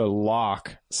move the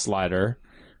lock slider,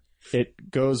 it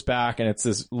goes back and it's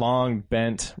this long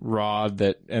bent rod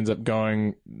that ends up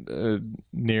going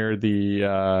near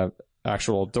the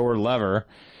actual door lever.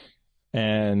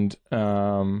 And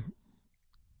I'm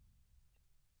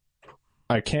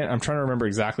trying to remember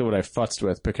exactly what I futzed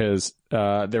with, because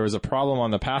there was a problem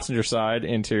on the passenger side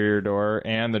interior door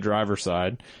and the driver's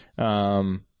side.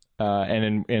 And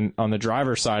on the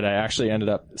driver's side, I actually ended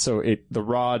up, the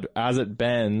rod, as it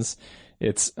bends,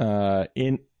 it's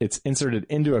inserted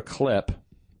into a clip.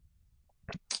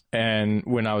 And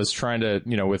when I was trying to,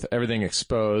 with everything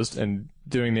exposed and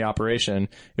doing the operation,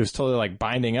 it was totally like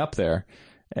binding up there.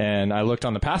 And I looked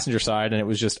on the passenger side and it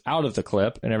was just out of the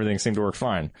clip and everything seemed to work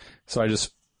fine. So I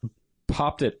just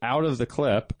popped it out of the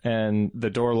clip and the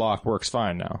door lock works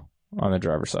fine now on the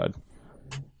driver's side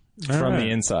from the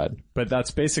inside. But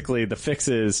that's basically the fix,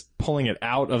 is pulling it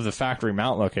out of the factory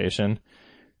mount location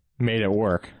made it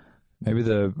work. Maybe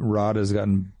the rod has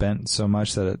gotten bent so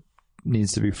much that it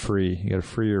needs to be free. You got to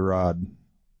free your rod.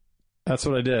 That's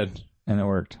what I did. And it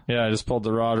worked. Yeah, I just pulled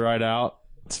the rod right out.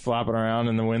 It's flapping around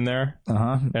in the wind there.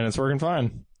 Uh-huh. And it's working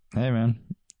fine. Hey, man.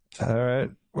 All right.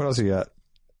 What else you got?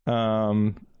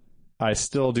 I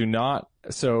still do not.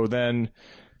 So then,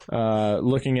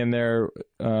 looking in there,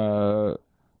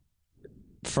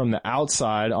 from the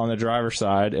outside on the driver's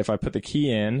side, if I put the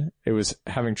key in, it was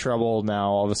having trouble now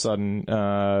all of a sudden,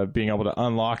 being able to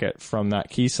unlock it from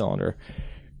that key cylinder.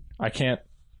 I can't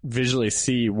visually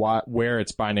see where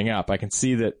it's binding up. I can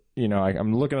see that,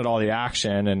 I'm looking at all the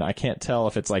action and I can't tell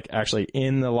if it's like actually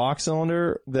in the lock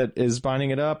cylinder that is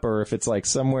binding it up, or if it's like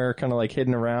somewhere kind of like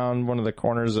hidden around one of the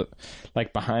corners,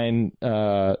 like behind,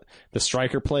 the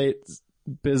striker plate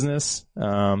business.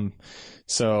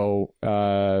 So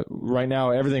right now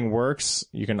everything works.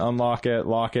 You can unlock it,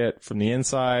 lock it from the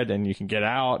inside, and you can get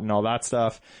out and all that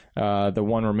stuff. The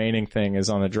one remaining thing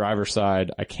is on the driver's side.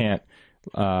 I can't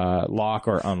lock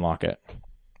or unlock it,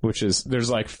 which is, there's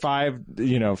like 5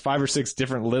 or 6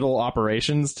 different little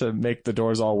operations to make the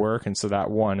doors all work, and so that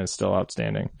one is still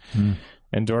outstanding.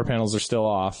 And door panels are still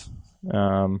off.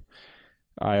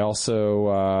 I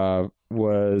also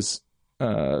was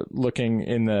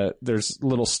looking there's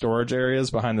little storage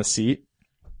areas behind the seat,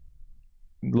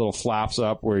 little flaps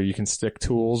up where you can stick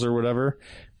tools or whatever.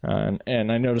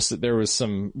 And I noticed that there was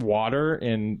some water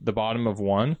in the bottom of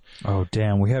one. Oh,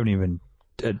 damn. We haven't even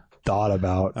thought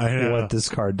about what this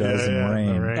car does in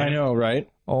rain. I know, right?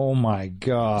 Oh, my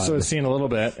God. So it's seen a little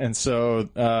bit. And so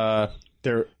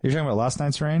You're talking about last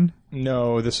night's rain?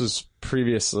 No, this was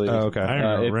previously. Oh, okay.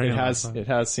 It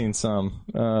has seen some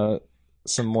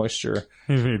moisture.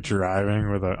 He's been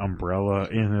driving with an umbrella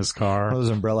in his car. Those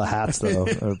umbrella hats, though,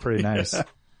 are pretty nice.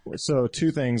 So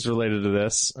 2 things related to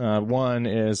this. One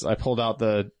is I pulled out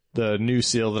the new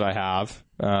seal that I have,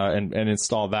 and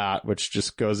installed that, which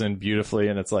just goes in beautifully,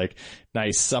 and it's like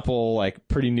nice, supple, like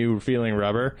pretty new feeling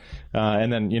rubber.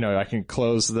 And then, I can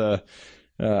close the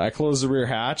rear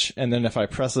hatch, and then if I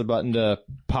press the button to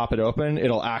pop it open,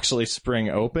 it'll actually spring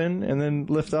open and then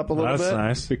lift up a little bit. That's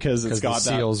nice. Because it's got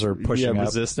the seals are pushing up.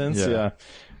 resistance. Yeah.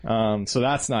 So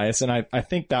that's nice. And I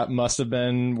think that must have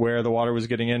been where the water was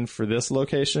getting in for this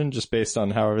location, just based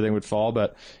on how everything would fall.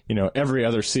 But, every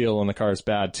other seal in the car is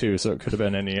bad too. So it could have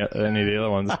been any of the other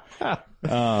ones.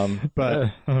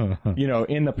 But,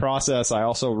 in the process, I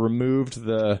also removed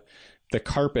the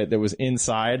carpet that was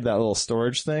inside that little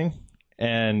storage thing,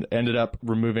 and ended up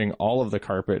removing all of the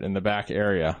carpet in the back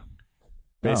area,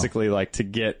 basically like to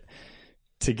get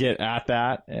at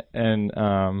that. And,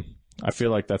 I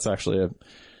feel like that's actually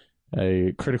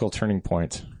a critical turning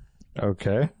point.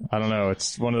 Okay. I don't know.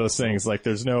 It's one of those things, like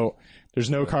there's no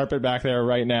carpet back there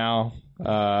right now.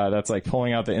 That's like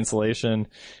pulling out the insulation.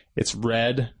 It's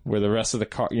red where the rest of the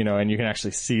car, and you can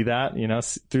actually see that,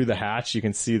 through the hatch, you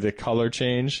can see the color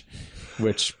change,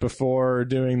 which before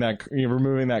doing that,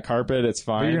 removing that carpet, it's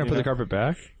fine. Are you going to put the carpet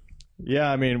back? Yeah,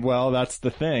 I mean, well, that's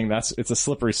the thing. It's a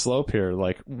slippery slope here.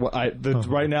 Like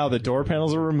right now the door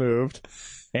panels are removed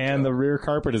and the rear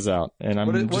carpet is out, and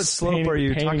I'm what slope are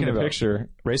you talking about? Picture.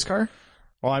 Race car?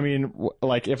 Well, I mean,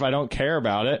 like if I don't care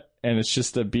about it and it's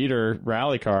just a beater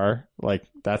rally car, like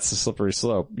that's the slippery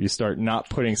slope. You start not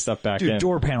putting stuff back in.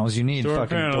 Door panels. You need fucking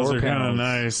panels door are kind of panels.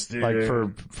 nice, dude.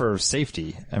 Like for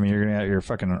safety. I mean, you're gonna get your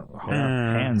fucking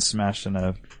hand smashed in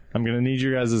a I'm gonna need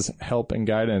you guys' help and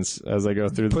guidance as I go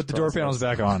through. Put the door panels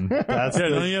back on. That's Yeah,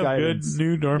 don't you have guidance. good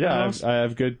new door panels? I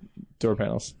have good door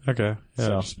panels. Okay. Yeah,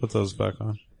 So. just put those back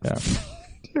on. Yeah.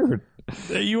 Dude,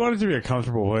 You want it to be a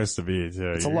comfortable place to be,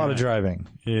 too. it's a lot of driving.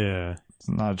 Yeah. It's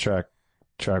not a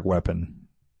track weapon.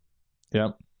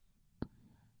 Yep.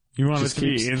 You want Just it to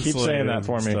be keep insulated saying that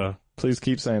for and me. stuff. Please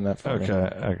keep saying that for me.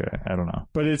 Okay. I don't know.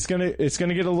 But it's gonna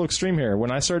get a little extreme here.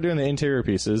 When I start doing the interior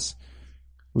pieces,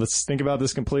 let's think about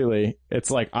this completely. It's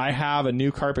like I have a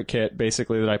new carpet kit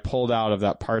basically that I pulled out of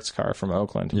that parts car from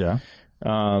Oakland. Yeah.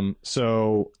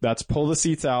 So that's pull the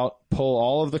seats out, pull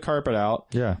all of the carpet out.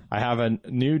 Yeah. I have a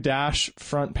new dash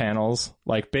front panels,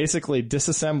 like basically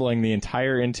disassembling the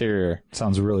entire interior.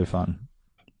 Sounds really fun.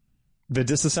 The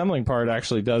disassembling part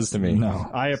actually does to me. No.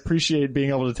 I appreciate being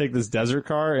able to take this desert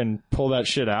car and pull that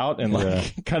shit out and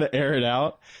like kind of air it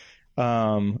out.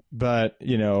 But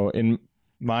you know, in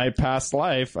my past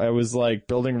life, I was like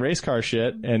building race car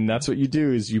shit, and that's what you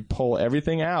do is you pull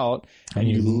everything out and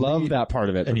you love that part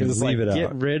of it. and you because it's leave like, it get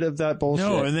out. rid of that bullshit.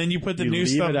 No, and then you put the You new leave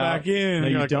stuff it out. back in. No, and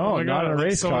you you're like, don't. oh my Not God, on a it looks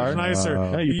race so car. much nicer.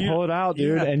 No. No, you pull it out,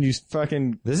 dude, yeah. and you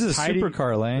fucking This is a tidy-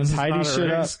 supercar, Lane. tidy Not a shit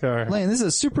up. race car. Lane, this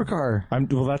is a supercar.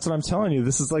 Well, that's what I'm telling you.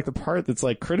 This is like the part that's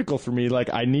like critical for me.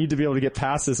 Like I need to be able to get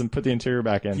past this and put the interior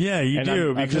back in. Yeah, you And do,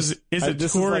 I'm because just- it's a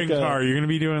this is touring like car. You're going to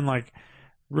be doing like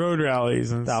road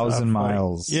rallies and 1,000 stuff.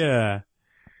 miles. Like, yeah.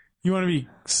 You want to be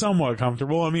somewhat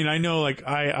comfortable. I mean, I know like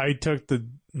I took the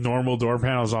normal door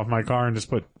panels off my car and just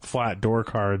put flat door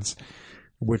cards,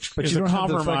 which is a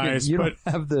compromise, you but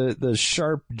don't have the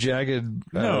sharp, jagged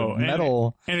no,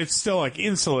 metal. and it's still like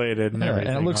insulated and Yeah, everything.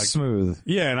 and it looks like, smooth.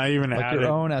 yeah, and I even Like added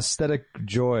your own aesthetic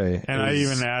joy. and I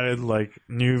even added like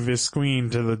new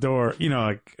visqueen to the door. You know,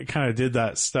 like I kind of did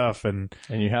that stuff, and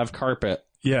And you have carpet.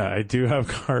 yeah, I do have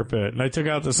carpet, and I took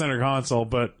out the center console,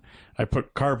 but I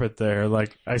put carpet there.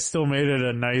 Like I still made it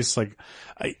a nice, like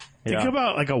I think Yeah.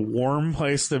 about like a warm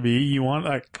place to be. You want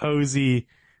a cozy.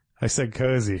 I said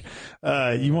cozy.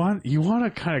 You want a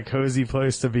kind of cozy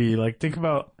place to be. Like think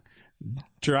about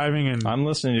driving in I'm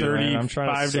listening to you, man. I'm trying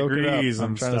to 35 soak it up. degrees I'm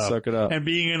and trying to stuff. soak it up. and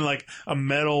being in like a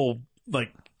metal,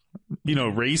 like, you know,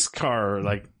 race car,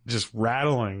 like just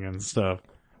rattling and stuff.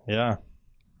 Yeah.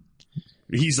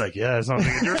 He's like, yeah, it's not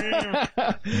a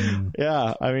dream.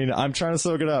 Yeah, I mean, I'm trying to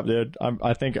soak it up, dude.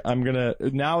 I think I'm gonna.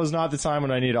 Now is not the time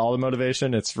when I need all the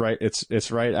motivation. It's right. It's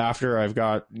right after I've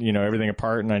got everything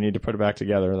apart and I need to put it back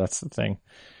together. That's the thing.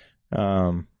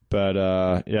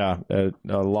 But yeah,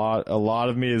 a lot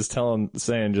of me is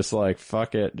saying just like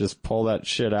fuck it, just pull that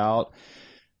shit out,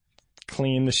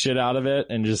 clean the shit out of it,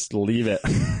 and just leave it.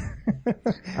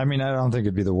 I mean, I don't think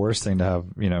it'd be the worst thing to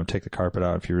have, take the carpet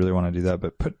out if you really want to do that,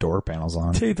 but put door panels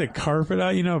on. Take the carpet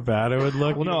out, you know how bad it would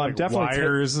look. Well, no, You know, I'm like definitely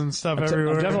wires and stuff I'm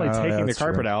everywhere. definitely Oh, yeah, taking the that's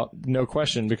carpet true. out, no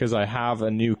question, because I have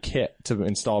a new kit to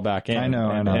install back in. I know,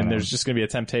 and there's just going to be a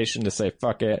temptation to say,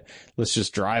 fuck it, let's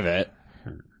just drive it.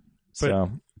 So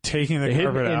Taking the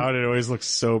Hidden carpet in- out, it always looks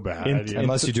so bad.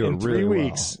 Unless you do in it 3 really well.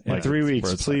 weeks, Like, in 3 weeks,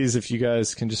 where it's please, if you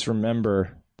guys can just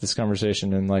remember this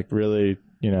conversation and like really,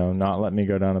 not let me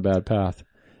go down a bad path.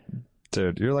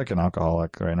 Dude, you're like an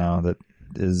alcoholic right now that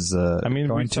is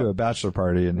going to a bachelor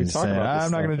party and he's talk saying, about this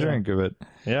I'm not going to stuff, drink of it.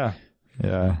 Yeah.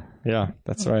 Yeah. Yeah,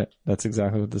 that's right. That's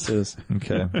exactly what this is.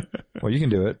 Okay. Well, you can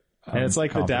do it. And it's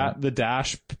like the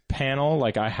dash panel,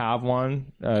 like I have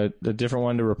one, a different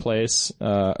one to replace,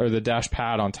 or the dash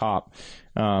pad on top.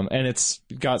 And it's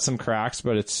got some cracks,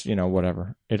 but it's,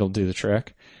 whatever. It'll do the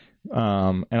trick.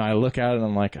 And I look at it and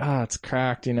I'm like, it's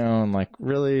cracked, and like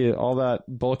really all that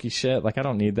bulky shit. Like I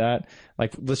don't need that.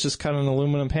 Like let's just cut an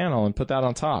aluminum panel and put that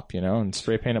on top, and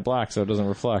spray paint it black so it doesn't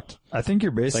reflect. I think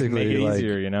you're basically make it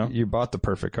easier, you bought the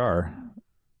perfect car.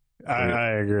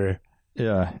 I agree.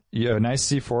 Yeah. A nice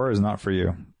C4 is not for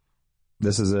you.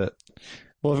 This is it.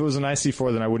 Well, if it was an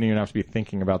IC4, then I wouldn't even have to be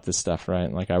thinking about this stuff,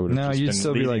 right? Like I would have No, just you'd been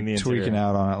still be leaving like the interior. tweaking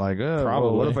out on it like, oh, Probably.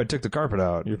 well, what if I took the carpet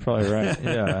out? You're probably right.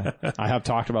 Yeah. I have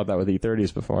talked about that with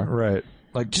E30s before. Right.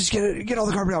 Like, just get all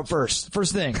the carpet out first.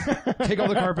 First thing. Take all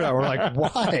the carpet out. We're like,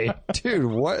 why? Dude,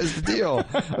 what is the deal?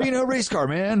 Well, race car,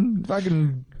 man.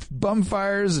 Fucking bum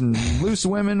fires and loose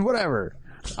women, whatever.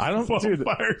 I don't, dude.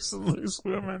 Fires and loose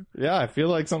women. Yeah, I feel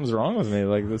like something's wrong with me.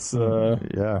 Like this,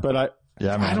 Yeah. but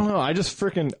Yeah, I man. don't know. I just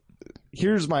freaking,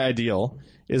 here's my ideal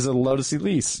is a Lotus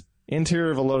Elise.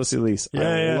 Interior of a Lotus Elise. I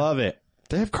Yeah. love it.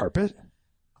 They have carpet?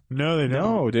 No, they don't.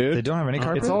 No, dude. They don't have any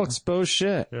carpet? It's all exposed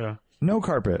shit. Yeah. no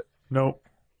carpet. Nope.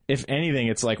 If anything,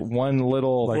 it's like one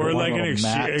little, Or like an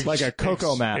mat, like a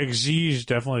cocoa mat. Exige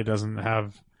definitely doesn't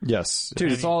have. Yes.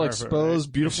 Dude, it's any all carpet, exposed,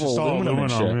 right? beautiful It's just all aluminum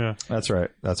and shit. Yeah. That's right.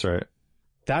 That's right.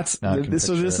 That's Now I can this.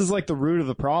 So picture this it. is like the root of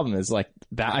the problem is like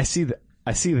that. I see that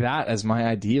I see that as my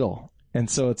ideal. And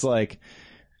so it's like,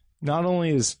 not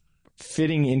only is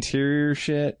fitting interior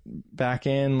shit back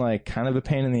in like kind of a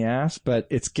pain in the ass, but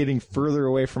it's getting further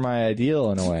away from my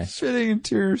ideal in a way. Fitting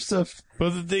interior stuff.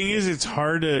 But the thing is, it's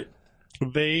hard to.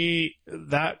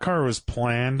 That car was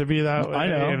planned to be that way. I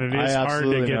know. And it is hard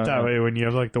to get that way when you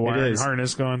have like the wiring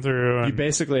harness going through. And You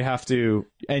basically have to,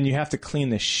 and you have to clean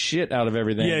the shit out of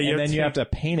everything. Yeah, and then you have to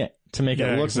paint it to make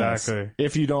it look exactly. nice.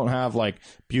 If you don't have like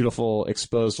beautiful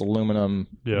exposed aluminum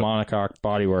monocoque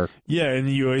bodywork. Yeah, and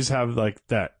you always have like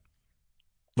that,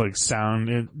 like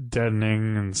sound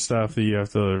deadening and stuff that you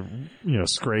have to,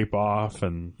 scrape off,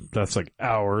 and that's like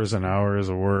hours and hours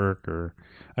of work. Or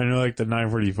I know like the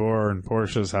 944 and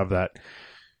Porsches have that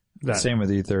Same with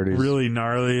E30s. really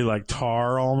gnarly like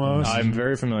tar almost. I'm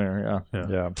very familiar.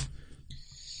 Yeah.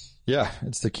 Yeah,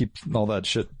 it's to keep all that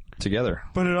shit together.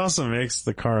 But it also makes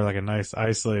the car like a nice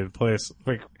isolated place,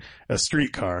 like a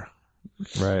street car.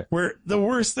 Right. Where the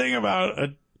worst thing about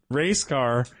a race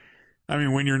car, I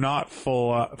mean, when you're not full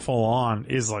on,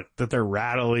 is like that they're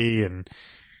rattly and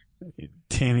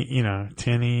tinny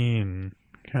and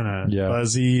kind of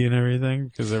buzzy and everything,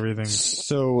 because everything.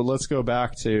 So let's go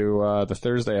back to the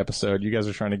Thursday episode. You guys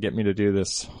are trying to get me to do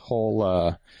this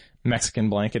whole Mexican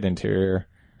blanket interior.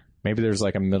 Maybe there's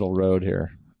like a middle road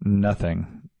here.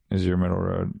 Nothing is your middle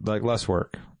road. Like less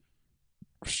work.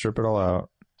 Strip it all out.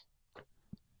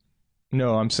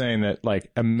 No, I'm saying that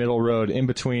like a middle road in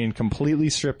between, completely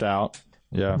stripped out.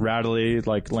 Yeah. Rattly,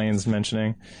 like Lane's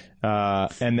mentioning,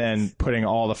 and then putting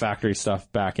all the factory stuff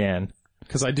back in.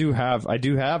 Because I do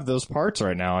have those parts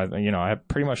right now. I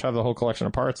pretty much have the whole collection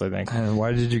of parts, I think. And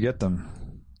why did you get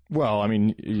them? Well, I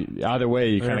mean, either way,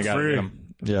 you kind of got to get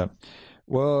them. Yeah.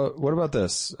 Well, what about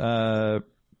this?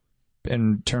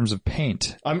 In terms of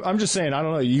paint, I'm just saying, I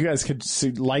don't know. You guys could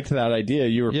like that idea.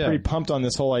 You were pretty pumped on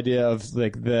this whole idea of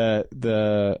like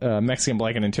the Mexican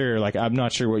blanket interior. Like, I'm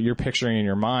not sure what you're picturing in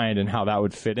your mind and how that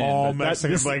would fit in. All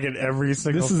Mexican blanket, every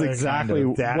single. This is exactly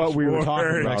what we were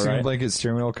talking about. Mexican right? blanket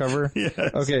steering wheel cover. Yes.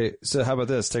 Okay, so how about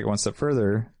this? Take it one step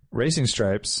further. Racing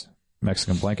stripes,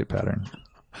 Mexican blanket pattern.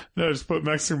 No, just put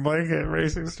Mexican blanket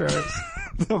racing stripes.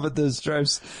 No, but those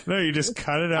stripes. No, you just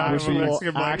cut it out of a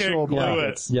Mexican blanket. Actual glue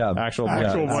blankets. it. Yeah, Actual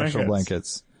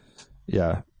blankets.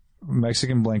 Yeah,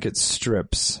 Mexican blanket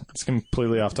strips. It's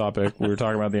completely off topic. We were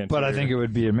talking about the interior. But I think it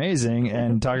would be amazing.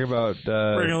 And talk about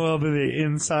Bring a little bit of the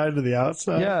inside to the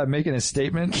outside. yeah, making a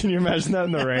statement. Can you imagine that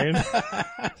in the rain?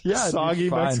 Yeah, it'd be Soggy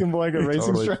fine. Mexican blanket racing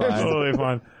Totally stripes. fine. Totally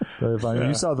fun. Totally fine. Yeah.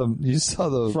 You saw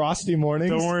the Frosty mornings.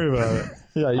 Don't worry about it.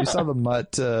 yeah, you saw the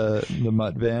mutt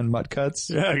van, mutt cuts.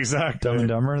 Yeah, exactly. Dumb and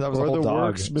Dumber. That was a Or whole the dog.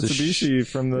 Works It's a Mitsubishi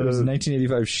from It was a the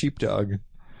 1985 sheepdog.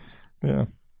 yeah.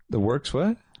 The Works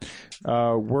what?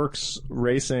 Works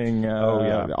Racing.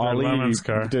 Ali Lemon's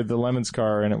car. did the Lemons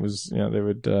car, and it was they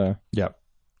would. Yep.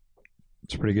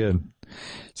 It's pretty good.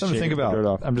 Something to think Shaking the dirt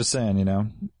about. off. I'm just saying,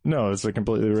 No, it's a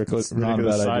completely ridiculous not a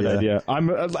bad side idea. idea. I'm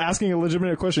asking a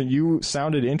legitimate question. You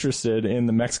sounded interested in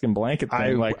the Mexican blanket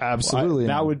thing. Absolutely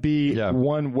that am. would be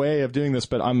one way of doing this,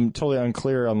 but I'm totally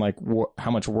unclear on like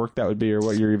how much work that would be or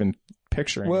what you're even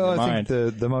picturing. Well, in your I mind.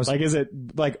 think the most like, is it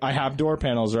like I have door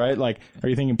panels, right? Like, are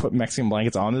you thinking put Mexican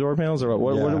blankets on the door panels, or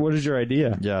what? Yeah. What is your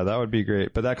idea? yeah, that would be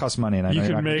great, but that costs money, and I know You you're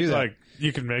could not gonna make do that.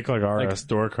 RS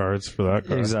door cards for that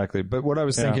car. Exactly. But what I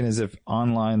was thinking is if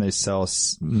online they sell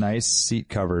nice seat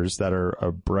covers that are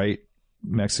a bright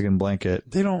Mexican blanket.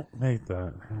 They don't make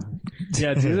that.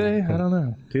 Yeah, do they? I don't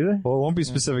know. Do they? Well, it won't be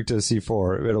specific to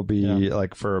C4. It'll be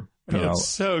like for, It's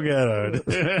so ghetto.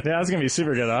 Yeah, that's gonna be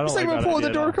super good. I don't It's like like that pulling the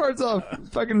idea door at all. cards off.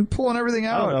 Fucking pulling everything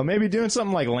I don't out. know. Maybe doing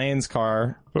something like Lane's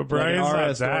car. But Brian's Like an not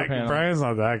RS door that. panel. Brian's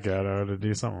not that ghetto to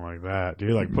do something like that.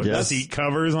 Dude, like put Yes. seat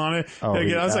covers on it. Oh, Like,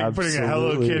 that's like putting a Hello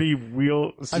absolutely. Kitty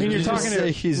wheel. I mean, Did you're you just talking say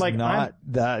to he's like not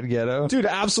that ghetto. Dude,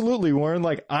 absolutely, Warren.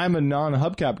 Like, I'm a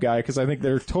non-hubcap guy because I think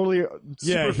they're totally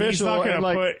yeah, superficial. he's not gonna and,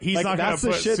 like, put. He's like, not gonna that's the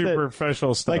put shit that,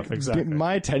 superficial stuff. like, exactly.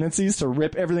 my tendencies to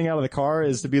rip everything out of the car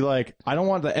is to be like, I don't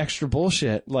want the extra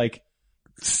bullshit, like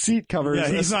seat covers. Yeah,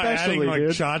 he's not especially, adding like dude.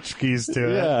 tchotchkes to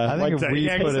it. Yeah, I think like, if we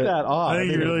yeah, put it's it- that odd. I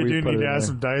think you if really we do put need it to in add there.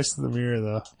 some dice to the mirror,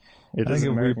 though. It I is think an if we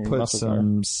American put muscle car.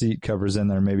 some seat covers in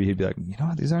there, maybe he'd be like, you know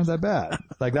what, these aren't that bad.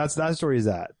 Like that's where he's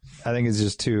at. I think it's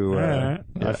just too. Alright.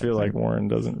 I feel like Warren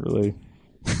doesn't really.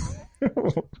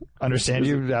 Understand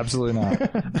you? Absolutely not.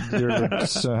 You're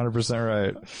 100%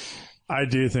 right. I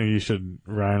do think you should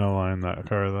rhino line that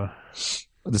car though,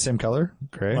 The same color,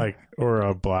 gray. like or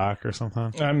a black or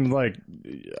something. I'm like,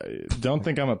 I don't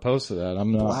think I'm opposed to that.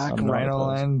 I'm not. black I'm not rhino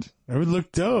opposed. lined. It would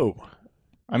look dope.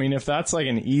 I mean, if that's like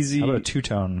an easy. How about a two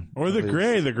tone? Or the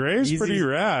gray. The gray is Easy- pretty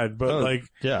rad, but Oh, like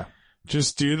yeah.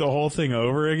 just do the whole thing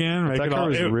over again. Make If that it car all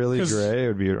was really cause gray, it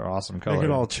would be an awesome color. Make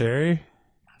it all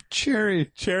cherry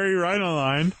rhino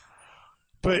line.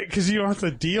 But because you don't have to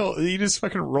deal, you just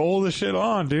fucking roll the shit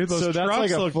on, dude. Those So trucks that's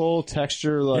like a look, full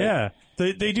texture. Like, yeah.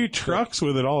 They do trucks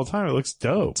with it all the time. It looks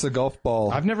dope. It's a golf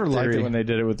ball. I've never liked theory. it when they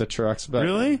did it with the trucks, but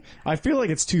Really? I feel like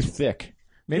it's too thick.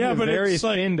 Maybe Yeah, a but very it's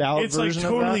like thinned out it's like version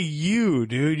totally of you,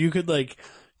 dude. You could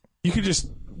just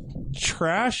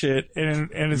trash it and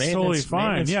that. it's totally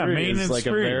fine. Yeah, free maintenance is like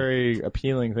free. a very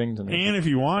appealing thing to me. And if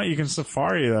you want, you can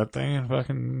safari that thing and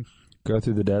fucking Go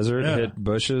through the desert, Yeah. hit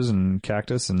bushes and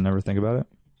cactus, and never think about it.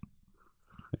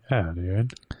 yeah,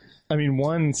 dude. I mean,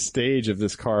 one stage of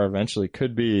this car eventually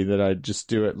could be that I just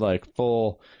do it like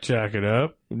full. Jack it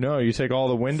up. No, you take all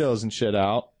the windows and shit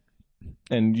out,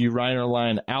 and you rhino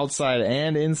line outside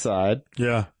and inside,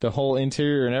 Yeah. the whole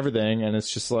interior and everything, and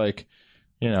it's just like,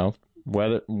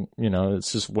 weather.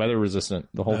 It's just weather resistant.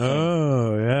 The whole thing.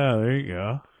 Oh, yeah. There you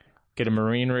go. Get a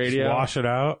marine radio. Just wash it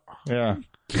out. Yeah.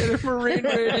 Get a marine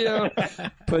radio.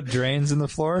 Put drains in the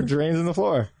floor, Drains in the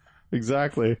floor.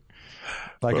 Exactly.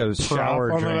 like a shower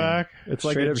Prop on drain. the back. It's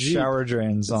like Straight a up Jeep. shower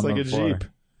drains It's on like the a floor. Jeep.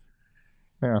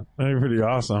 Yeah. That'd be pretty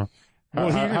awesome. Well,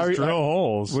 you how just are you- drill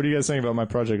holes. What do you guys think about my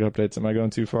project updates? Am I going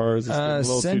too far? Is this getting a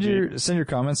little Send too deep? your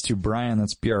comments to Brian.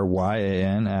 That's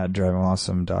BRYAN at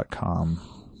drivingawesome.com.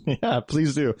 Yeah,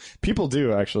 please do. People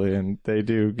do actually, and they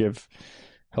do give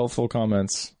helpful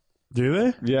comments. Do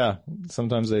they? Yeah,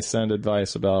 sometimes they send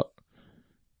advice about,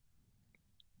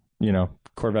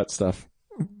 Corvette stuff.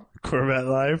 Corvette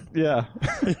life. Yeah.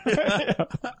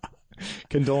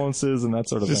 Condolences and that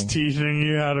sort of Just thing. teaching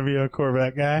you how to be a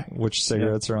Corvette guy. Which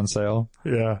cigarettes are on sale?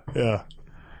 Yeah. Yeah.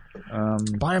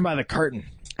 Buy them by the carton.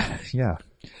 Yeah.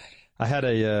 I had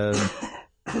I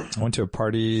went to a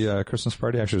party, Christmas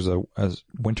party. Actually, it was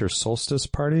a winter solstice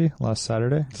party last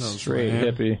Saturday. Straight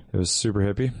hippie. It was super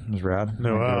hippie. It was rad.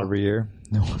 No, I go wow. every year.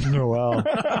 No, wow.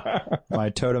 My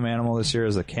totem animal this year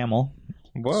is a camel.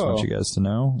 Just Whoa. want you guys to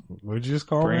know. What'd you just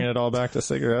call Bringing me? it all back to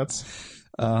cigarettes.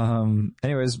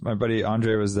 Anyways, my buddy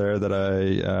Andre was there that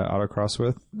I autocross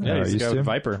with. Yeah, I he's used got to. a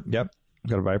Viper. Yep.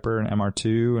 Got a Viper, an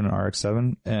MR2, and an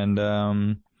RX-7.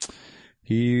 And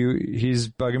he's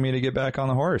bugging me to get back on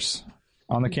the horse.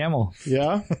 On the camel.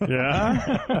 Yeah?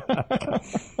 Yeah.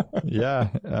 Yeah.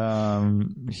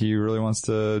 He really wants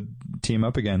to team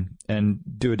up again and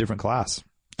do a different class.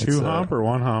 Two hump or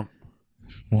one hump?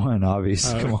 One,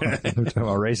 obvious. Come on. We're talking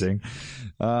about racing.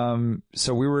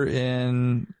 So we were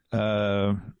in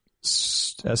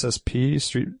SSP,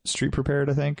 Street Prepared,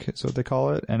 I think is what they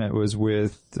call it. And it was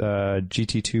with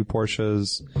GT2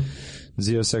 Porsches,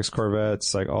 Z06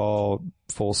 Corvettes, like all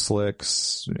full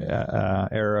slicks,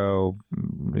 aero,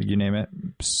 you name it.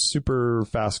 Super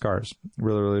fast cars.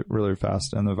 Really, really, really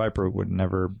fast. And the Viper would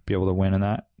never be able to win in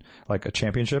that. Like a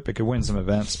championship. It could win some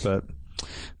events, but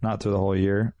not through the whole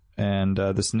year. And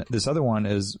this other one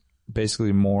is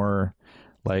basically more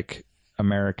like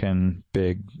American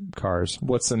big cars.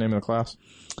 What's the name of the class?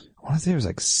 I want to say it was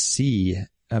like C,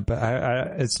 but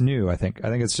it's new. I think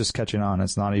it's just catching on.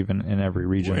 It's not even in every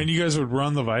region. And you guys would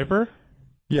run the Viper,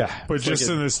 Yeah, but just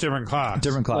in this different class.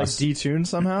 different Like class. detuned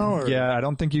somehow? Or? Yeah, I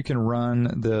don't think you can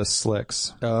run the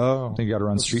slicks. Oh. I think you got to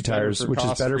run street better tires, for which is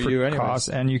cost better for for you anyways. cost,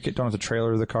 and you don't have to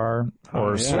trailer the car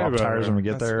or yeah, swap better. tires when we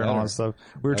get That's there and all better. that stuff.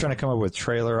 We were trying to come up with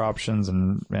trailer options,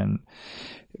 and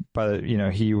but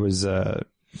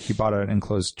he bought an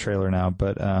enclosed trailer now,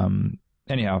 but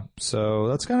anyhow, so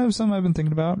that's kind of something I've been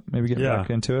thinking about. Maybe getting Yeah. back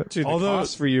into it. Dude, the Although-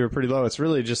 costs for you are pretty low. It's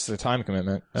really just a time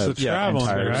commitment. So traveling,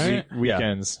 and tires. right?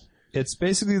 Weekends. It's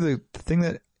basically the thing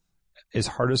that is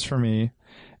hardest for me,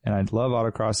 and I love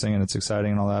autocrossing and it's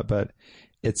exciting and all that, but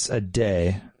it's a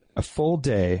full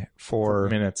day for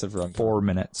Minutes of run. 4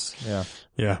 minutes. Yeah.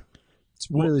 Yeah. It's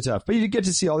really tough, but you get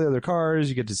to see all the other cars.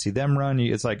 You get to see them run.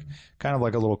 It's like kind of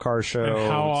like a little car show. And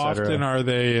how et cetera. often are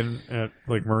they at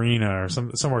like Marina or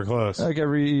somewhere close? Like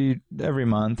every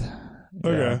month.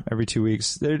 Okay. Yeah, every 2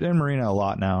 weeks. They're in Marina a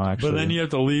lot now, actually. But then you have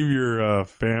to leave your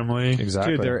family.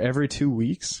 exactly Dude, they're every 2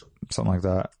 weeks. something like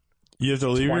that. You have to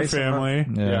leave your Twice a family.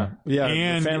 Yeah. Yeah.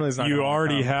 And the family's not you gonna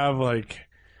already come. have like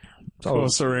Oh,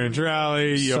 Coastal Ranch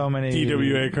Rally, you so have many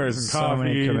DWA cars and so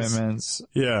many coffees. commitments.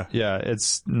 Yeah. Yeah,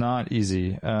 it's not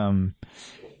easy.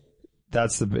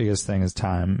 That's the biggest thing is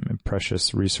time, a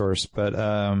precious resource. But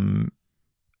I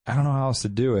don't know how else to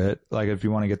do it. Like if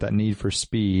you want to get that need for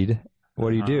speed,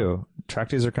 what do you do? Track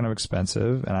days are kind of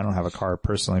expensive, and I don't have a car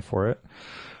personally for it.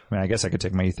 I mean, I guess I could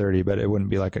take my E30, but it wouldn't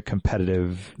be like a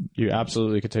competitive. You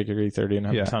absolutely could take your E30 and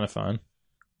have Yeah. a ton of fun.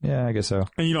 Yeah, I guess so.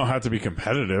 And you don't have to be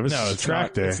competitive. It's just a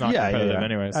track day. It's not competitive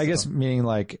anyways. I guess so. meaning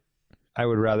like I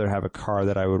would rather have a car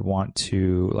that I would want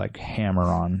to like hammer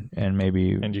on and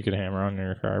maybe. And you could hammer on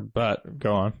your car, but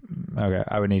go on. Okay,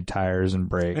 I would need tires and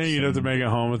brakes. And you'd have to make it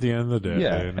home at the end of the day.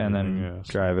 Yeah, and then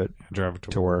drive it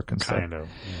to work and stuff. Kind of.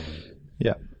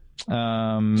 Yeah.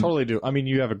 Totally do. I mean,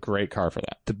 you have a great car for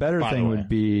that. The better thing would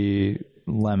be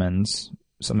Lemons,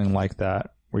 something like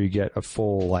that, where you get a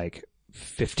full like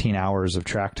 15 hours of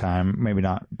track time. Maybe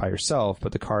not by yourself,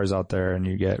 but the car is out there and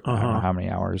you get I don't know how many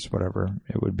hours, whatever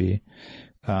it would be.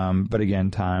 But again,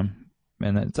 time,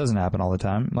 and it doesn't happen all the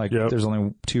time. Like there's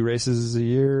only 2 races a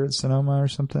year at Sonoma or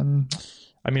something.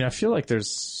 I mean, I feel like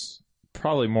there's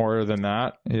probably more than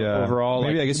that. Yeah. Overall,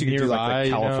 maybe like, I guess you could do like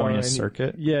the California and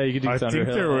circuit. Yeah, you could do I Thunder think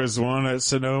Hill. there was one at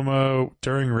Sonoma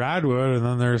during Radwood, and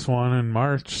then there's one in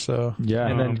March. So Yeah,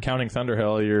 and then counting Thunder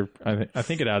Hill, I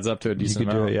think it adds up to a you decent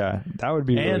could do amount. it. Yeah, that would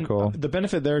be really And cool. the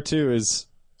benefit there too is,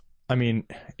 I mean,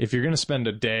 if you're going to spend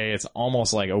a day, it's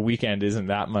almost like a weekend isn't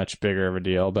that much bigger of a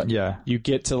deal, but Yeah. you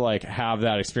get to like have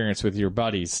that experience with your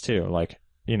buddies too. Like,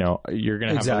 you know, you're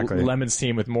going to have a Lemons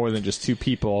team with more than just 2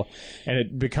 people, and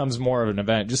it becomes more of an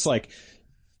event. Just like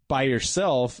by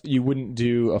yourself, you wouldn't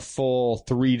do a full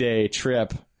 3-day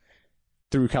trip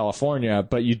through California,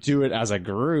 but you do it as a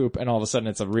group, and all of a sudden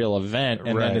it's a real event,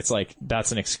 and then it's like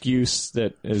that's an excuse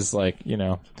that is like, you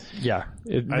know, Yeah.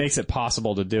 it makes it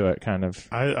possible to do it, kind of.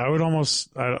 I would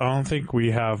almost, I don't think we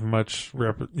have much,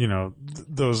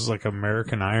 those like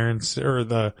American Irons or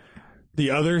the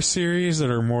other series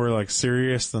that are more like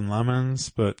serious than Lemons,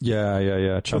 but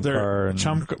Yeah. Chump Car.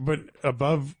 And but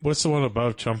above, what's the one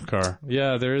above Chump Car?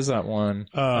 Yeah, there is that one.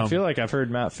 I feel like I've heard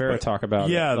Matt Farah talk about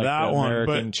yeah, it, like that the one,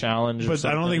 American Challenge. But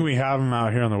I don't think we have them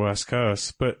out here on the West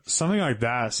Coast. But something like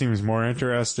that seems more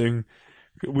interesting.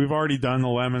 We've already done the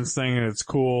Lemons thing, and it's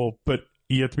cool, but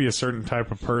you have to be a certain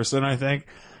type of person, I think.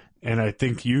 And I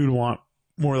think you'd want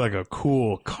more like a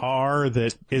cool car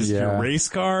that is your race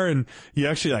car, and you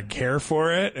actually like care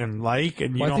for it and you I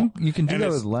think you can do that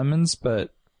with Lemons,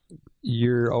 but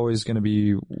you're always going to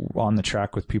be on the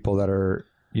track with people that are,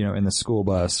 you know, in the school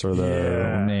bus or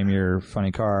the name your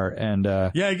funny car. And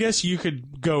I guess you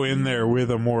could go in there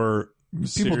with a more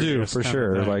people do for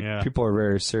sure. Thing, people are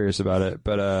very serious about it,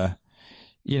 but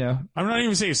you know, I'm not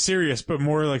even saying serious, but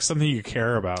more like something you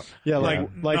care about. Yeah,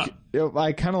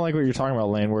 I kind of like what you're talking about,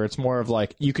 Lane, where it's more of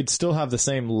like you could still have the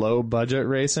same low budget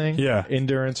racing,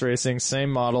 endurance racing, same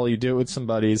model. You do it with some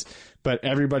buddies, but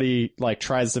everybody like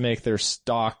tries to make their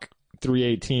stock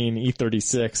 318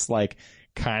 E36 like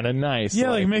kind of nice. Yeah,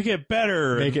 like make it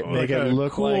better. Make it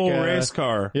look cool like a race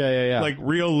car. Yeah. Like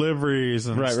real liveries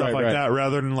and stuff like that,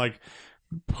 rather than like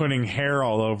putting hair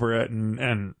all over it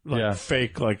and like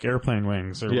fake like airplane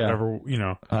wings or whatever, you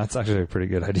know. That's actually a pretty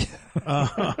good idea.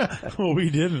 Well, we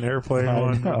did an airplane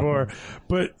one before,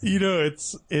 but you know,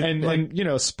 and you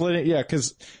know, split it. Yeah.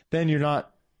 'Cause then you're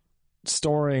not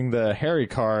storing the hairy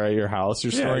car at your house.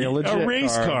 You're storing a legit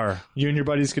race car. You and your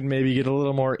buddies could maybe get a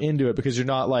little more into it because you're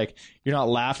not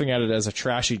laughing at it as a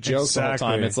trashy joke the whole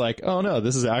time. It's like, oh no,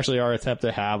 this is actually our attempt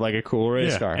to have like a cool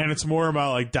race car. And it's more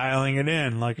about like dialing it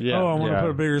in. Like, I want to put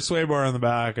a bigger sway bar on the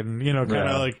back, and you know, kind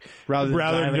of like rather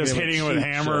than just hitting it with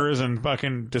hammers and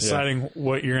fucking deciding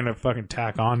what you're gonna fucking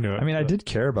tack onto it. I mean, I did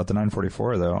care about the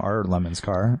 944 though, our Lemons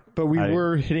car. But we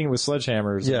were hitting it with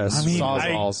sledgehammers. Yes.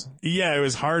 Sawzalls. It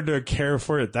was hard to care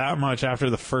for it that much after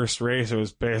the first race. It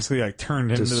was basically like turned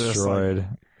into destroyed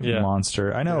this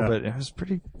monster. I know, but it was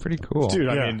pretty cool. Dude,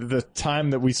 I mean, the time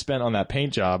that we spent on that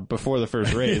paint job before the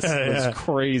first race was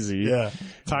crazy. Yeah.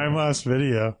 Time-lapse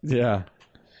video. Yeah.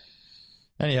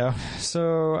 Anyhow,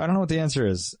 so I don't know what the answer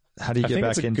is. How do you get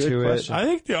back into it? I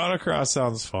think the autocross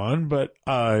sounds fun, but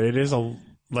it is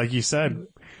like you said,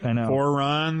 I know. 4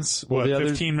 runs,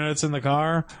 15 minutes in the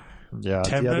car? Yeah.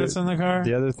 10 minutes in the car?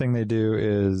 The other thing they do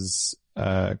is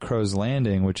Crow's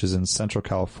Landing, which is in Central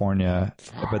California,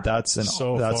 but that's a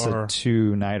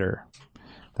 2-nighter.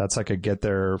 That's like a get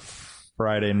there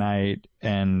Friday night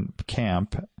and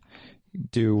camp.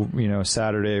 Do, you know,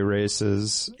 Saturday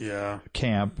races,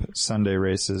 camp, Sunday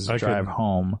races, drive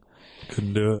home.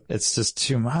 Couldn't do it. It's just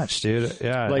too much, dude.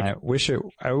 Yeah. Like, I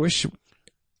wish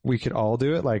we could all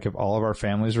do it. Like if all of our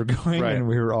families were going and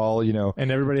we were all, you know,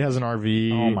 and everybody has an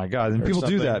RV. Oh my God. And people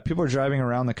do that. People are driving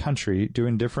around the country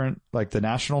doing different, like the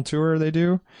national tour they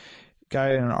do.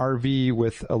 Guy in an RV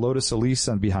with a Lotus Elise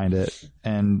behind it.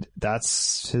 And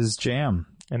that's his jam.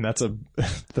 And that's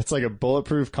like a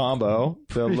bulletproof combo.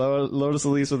 The Lotus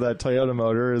Elise with that Toyota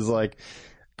motor is like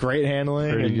great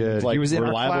handling. Pretty good. Like he was in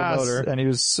reliable our class, motor, and he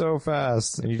was so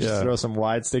fast. And you just throw some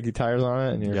wide sticky tires on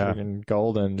it, and you're freaking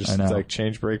golden. Just like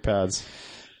change brake pads.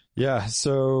 Yeah.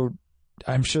 So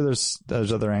I'm sure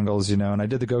there's other angles, you know, and I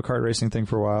did the go-kart racing thing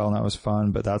for a while and that was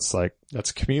fun, but that's like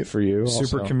That's a commute for you.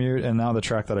 super also. commute. And now the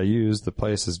track that I use, the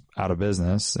place is out of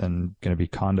business and going to be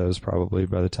condos probably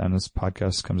by the time this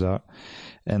podcast comes out.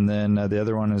 And then the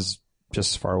other one is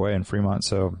just far away in Fremont.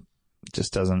 So it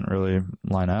just doesn't really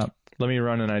line up. Let me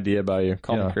run an idea by you.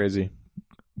 Call Yeah. me crazy.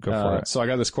 Go for it. So I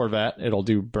got this Corvette. It'll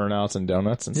do burnouts and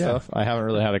donuts and Yeah. stuff. I haven't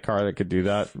really had a car that could do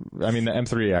that. I mean, the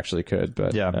M3 actually could,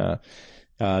 but Yeah.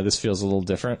 this feels a little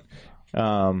different.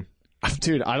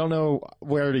 Dude, I don't know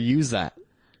where to use that.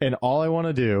 And all I want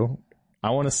to do,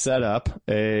 I want to set up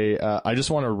I just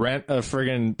want to rent a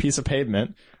friggin' piece of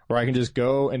pavement where I can just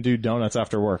go and do donuts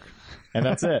after work. And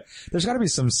that's it. There's got to be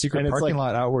some secret And it's parking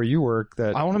lot out where you work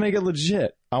that I want to make it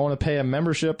legit. I want to pay a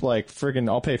membership like friggin'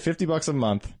 I'll pay $50 a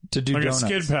month. to do Like donuts. a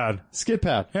skid pad. Skid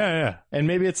pad. Yeah. And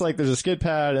maybe it's like there's a skid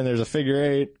pad and there's a figure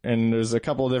eight and there's a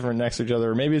couple of different next to each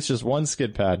other. Or maybe it's just one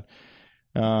skid pad.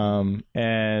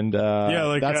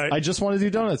 Like, I just want to do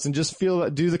donuts and just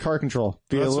do the car control.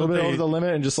 Be a That's little what bit they- over the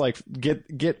limit and just like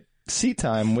get seat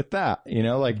time with that, you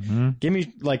know, like give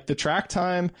me like the track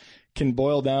time can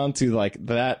boil down to like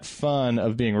that fun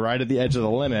of being right at the edge of the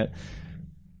limit.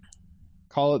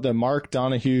 Call it the Mark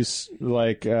Donahue's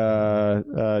like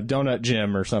donut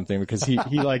gym or something because he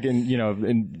like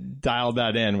dialed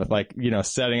that in with like, you know,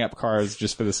 setting up cars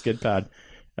just for the skid pad.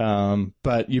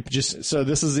 But you just, so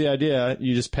this is the idea.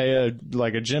 You just pay a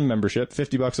gym membership,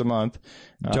 $50 a month.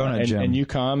 Donut gym. And you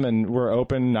come and we're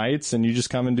open nights and you just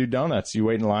come and do donuts. You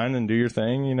wait in line and do your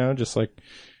thing, you know, just like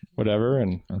whatever.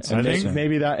 And interesting.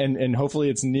 maybe that, and hopefully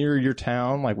it's near your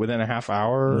town, like within a half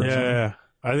hour. Or something. Yeah.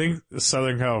 I think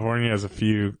Southern California has a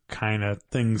few kind of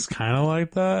things kind of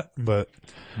like that, but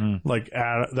like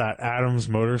that Adams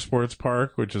Motorsports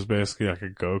Park, which is basically like a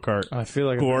go-kart, I feel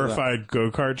like I've heard of that. glorified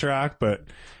go-kart track, but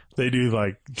they do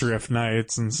like drift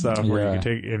nights and stuff where Yeah. you can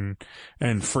take in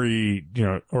and free, you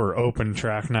know, or open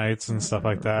track nights and stuff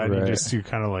like that. And Right. you just do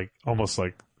kind of like almost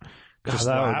like just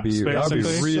that would laps, be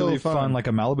basically. really So fun. fun. Like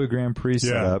a Malibu Grand Prix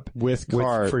setup with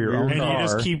car for your own And car. you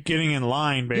just keep getting in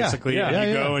line basically, yeah, and yeah,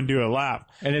 you yeah. go and do a lap.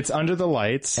 and it's under the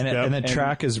lights. and, Yep. and the And-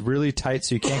 track is really tight,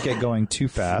 so you can't get going too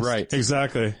fast. Right.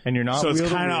 Exactly. And you're not So it's wheel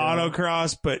to kind of wheel.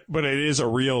 autocross, but it is a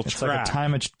real It's track. like a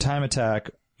time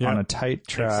attack Yeah. on a tight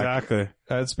track. Exactly.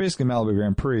 It's basically Malibu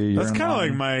Grand Prix. You're That's in kind of line.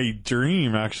 like my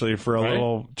dream, actually, for a Right?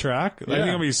 little track. I think Yeah.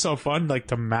 it'd be so fun, like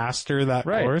to master that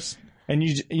Right. course. And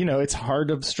you know, it's hard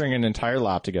to string an entire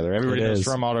lap together. Everybody It knows is.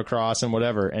 from autocross and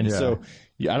whatever. And Yeah. so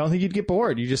I don't think you'd get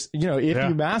bored. You just, you know, if Yeah.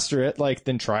 you master it, like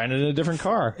then try it in a different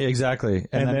car. Exactly.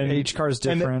 And then each car is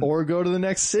and different. then, or go to the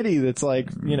next city that's like,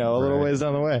 you know, a little Right. ways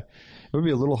down the way. It would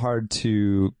be a little hard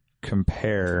to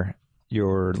compare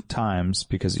your times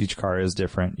because each car is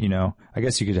different, you know. I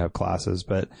guess you could have classes,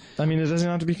 but I mean, it doesn't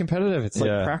have to be competitive. It's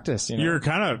Yeah. like practice, you know. You're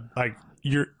kind of like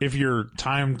if you're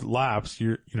timed laps,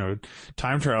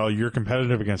 time trial, you're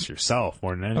competitive against yourself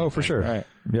more than anything. oh, for sure. Right.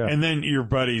 Yeah. And then your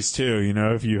buddies too, you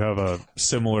know, if you have a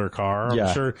similar car,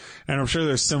 Yeah. I'm sure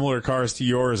there's similar cars to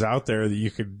yours out there that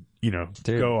you could, you know,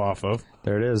 Dude. go off of.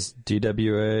 There it is.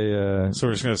 DWA. So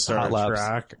we're just going to start Hot a laps.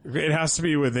 track. It has to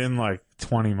be within like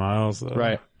 20 miles though.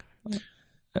 Right.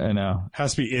 I know.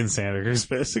 Has to be in Santa Cruz,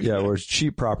 basically. Yeah, we're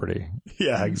cheap property.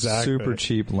 Yeah, exactly. Super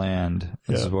cheap land.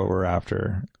 This Yeah. is what we're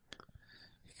after.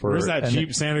 Where's that and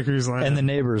cheap Santa Cruz land? And the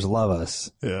neighbors love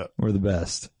us. yeah. We're the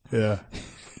best. Yeah.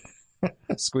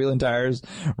 Squealing tires,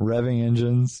 revving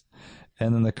engines,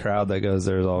 and then the crowd that goes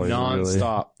there is always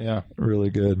Non-stop. Yeah. really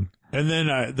good. And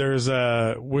then there's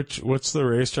what's the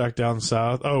racetrack down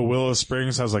south? Oh, Willow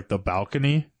Springs has like the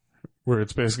balcony where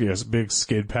it's basically a big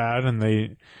skid pad,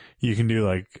 and you can do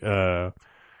like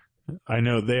I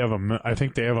know they have I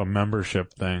think they have a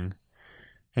membership thing,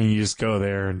 and you just go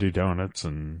there and do donuts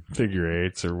and figure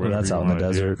eights or whatever that's you out in the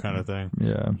want to do, desert. kind of thing.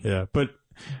 Yeah. Yeah, but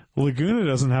Laguna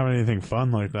doesn't have anything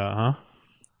fun like that, huh?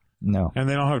 No. And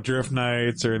they don't have drift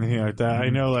nights or anything like that. I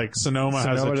know like Sonoma has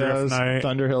a Sonoma drift does, night.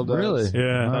 Thunderhill does. Really?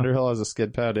 Yeah. Thunderhill has a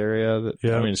skid pad area. That,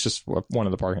 Yeah. I mean, it's just one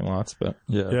of the parking lots, but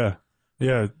Yeah.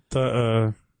 Yeah.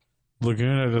 The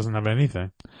Laguna doesn't have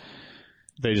anything.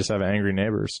 they just have angry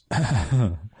neighbors.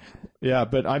 Yeah,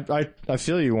 but I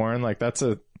feel you, Warren. Like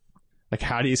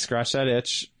how do you scratch that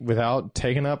itch without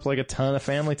taking up like a ton of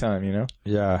family time, you know?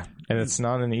 Yeah. And it's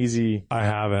not an easy. I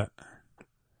have it.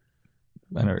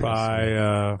 I know what you're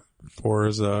By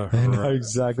Forza. saying. I know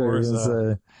exactly what you're Forza.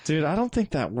 gonna say. Dude, I don't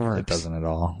think that works. It doesn't at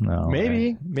all. No.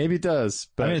 Maybe it does.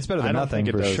 But I mean, it's better I than don't nothing think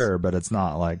it for does. sure, but it's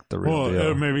not like the real Well,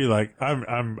 deal. maybe like I'm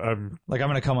Like I'm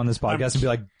gonna come on this podcast and be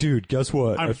like, dude, guess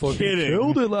what? I fucking kidding.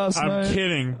 killed it last I'm night.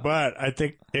 kidding, but I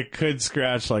think it could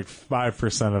scratch like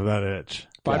 5% of that itch.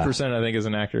 5%, I think, is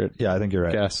an accurate Yeah, I think you're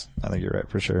right. guess. I think you're right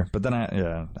for sure. But then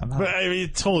I'm not. But I mean,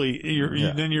 totally.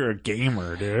 Then you're a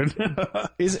gamer, dude.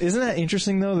 Isn't that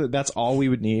interesting though? That's all we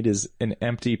would need is an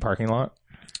empty parking lot.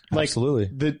 Like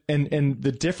Absolutely. And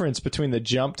the difference between the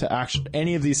jump to actually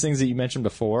any of these things that you mentioned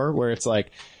before, where it's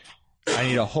like, I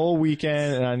need a whole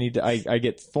weekend and I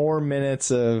get 4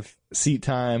 minutes of seat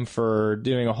time for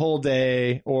doing a whole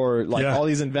day, or like all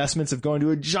these investments of going to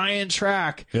a giant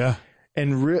track. Yeah.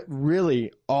 And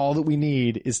really, all that we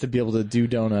need is to be able to do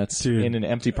donuts in an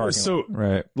empty parking lot.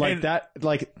 Right.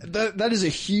 That is a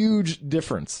huge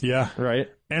difference. Yeah. Right?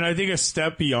 And I think a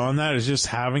step beyond that is just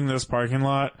having this parking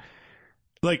lot.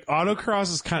 Like,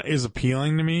 autocross is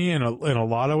appealing to me in a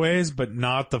lot of ways, but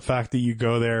not the fact that you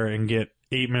go there and get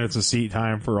 8 minutes of seat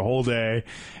time for a whole day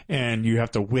and you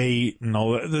have to wait and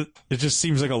all that. It just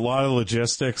seems like a lot of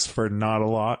logistics for not a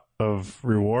lot of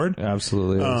reward.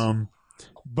 Absolutely.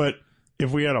 But if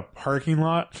we had a parking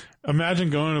lot, imagine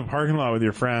going to a parking lot with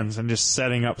your friends and just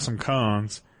setting up some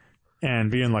cones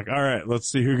and being like, all right,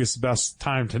 let's see who gets the best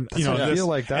time to, I feel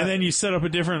like that. And then you set up a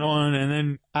different one, and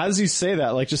then As you say that,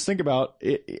 like, just think about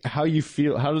how you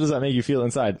feel. How does that make you feel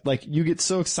inside? Like, you get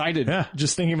so excited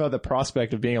just thinking about the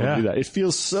prospect of being able to do that. It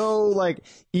feels so, like,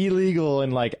 illegal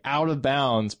and, like, out of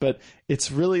bounds, but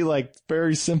it's really, like,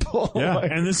 very simple. Yeah, Like,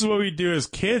 and this is what we do as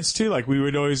kids too. Like, we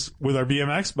would always, with our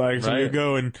BMX bikes, we would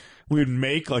go and we'd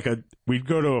make we'd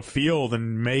go to a field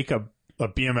and make a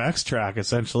BMX track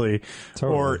essentially.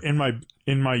 Totally. Or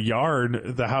in my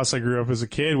yard, the house I grew up as a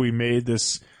kid, we made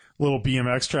this little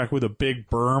BMX track with a big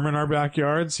berm in our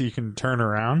backyard so you can turn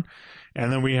around.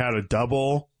 And then we had a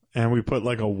double, and we put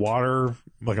like a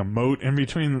moat in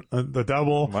between the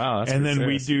double. Wow, that's and then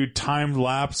serious. we do timed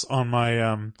laps on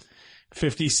my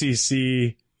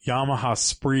 50cc Yamaha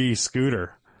Spree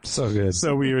scooter. So good.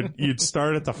 So you'd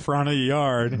start at the front of the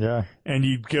yard, Yeah. and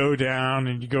you'd go down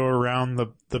and you go around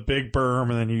the big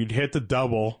berm, and then you'd hit the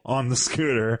double on the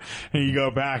scooter, and you go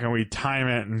back and we time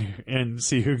it and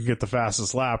see who can get the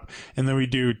fastest lap. And then we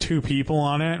do 2 people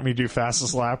on it, and we do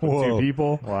fastest lap with 2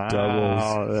 people. wow.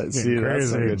 Doubles. See, that's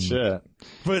some Crazy. good shit.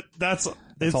 But it's all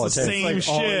the it takes. same It's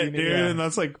like all shit, you need, dude, yeah. and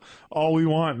that's like all we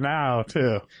want now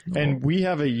too. And we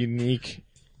have a unique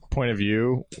point of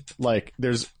view. Like,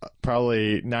 there's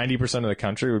probably 90% of the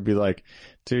country would be like,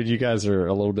 dude, you guys are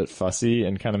a little bit fussy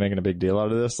and kind of making a big deal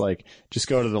out of this. Like, just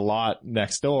go to the lot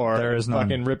next door. There is and none.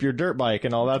 fucking rip your dirt bike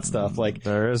and all that stuff. Like,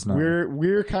 There is none.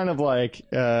 we're kind of like,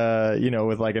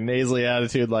 with like a nasally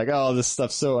attitude, like, oh, this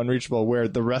stuff's so unreachable, where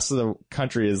the rest of the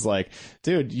country is like,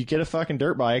 dude, you get a fucking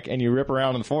dirt bike and you rip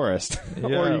around in the forest. Yeah, or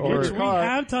you or- get your We car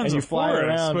have tons and you of fly forests,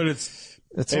 around. but it's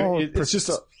It's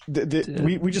just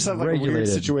we just have like a weird regulated.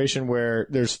 situation where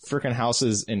there's freaking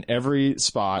houses in every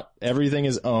spot. Everything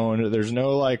is owned. There's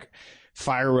no like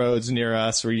fire roads near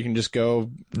us where you can just go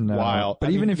No. wild. But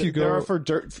even if you there go- are for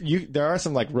dirt, there are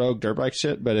some like rogue dirt bike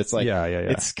shit, but it's like Yeah.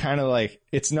 it's kind of like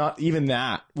it's not even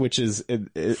that, which is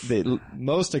the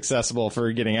most accessible for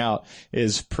getting out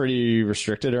is pretty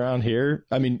restricted around here.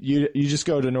 I mean, you just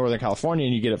go to Northern California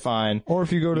and you get it fine. Or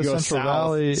if you go to go Central south,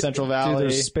 Valley, Central dude, Valley.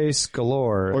 there's space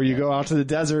galore. Or you go out to the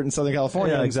desert in Southern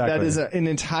California. Yeah, exactly. That is an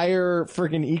entire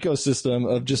freaking ecosystem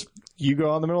of just you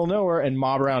go out in the middle of nowhere and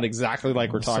mob around exactly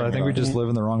like we're talking so I think about. we just live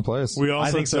in the wrong place. we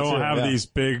also think so don't too, have yeah. these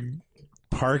big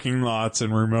parking lots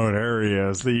in remote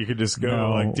areas that you could just go No,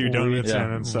 like do donuts in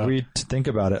and stuff. We think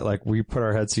about it, like we put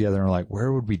our heads together and we're like,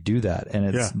 where would we do that? And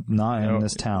it's not in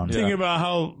this town. Think about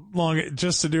how long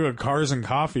just to do a Cars and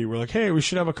Coffee. We're like, hey, we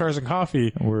should have a Cars and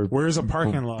Coffee. Where's a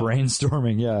parking lot?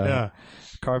 Brainstorming, yeah. Yeah.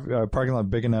 Parking lot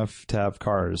big enough to have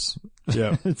cars.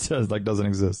 Yeah. It says like doesn't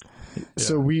exist.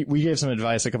 So we gave some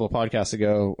advice a couple of podcasts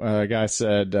ago. A guy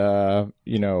said, I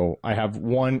have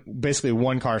basically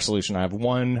one car solution. I have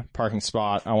one parking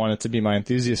spot. I want it to be my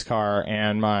enthusiast car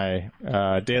and my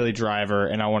daily driver,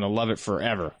 and I want to love it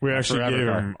forever. We actually Forever gave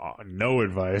car. him no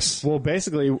advice. Well,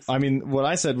 basically, I mean, what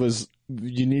I said was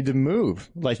you need to move.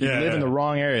 Like, you live in the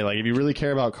wrong area. Like, if you really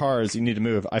care about cars, you need to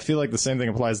move. I feel like the same thing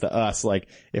applies to us. Like,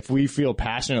 if we feel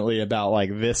passionately about, like,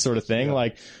 this sort of thing,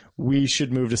 like, we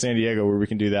should move to San Diego where we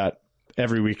can do that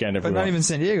every weekend if But we not want. even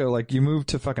San Diego. Like you move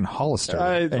to fucking Hollister,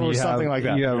 and or you something have, like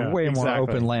that. You have Yeah, way more exactly.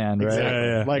 open land, right? Exactly.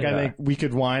 Yeah. Like, I Yeah. think we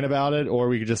could whine about it, or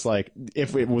we could just, like,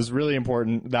 if it was really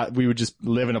important, that we would just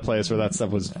live in a place where that stuff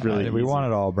was really We easy. want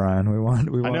it all, Brian. We want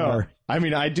I know. our, I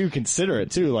mean, I do consider it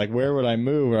too. Like, where would I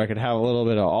move where I could have a little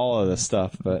bit of all of this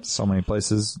stuff? But so many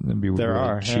places. It'd be There really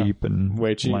are, cheap and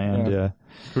Way cheap, land. yeah. Yeah.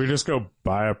 Can we just go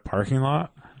buy a parking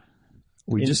lot?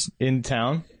 We just in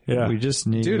town, Yeah. we just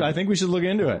need. dude. I think we should look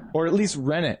into it, or at least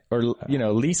rent it, or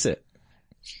lease it.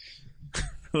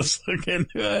 Let's look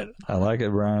into it. I like it,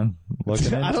 Brian. Looking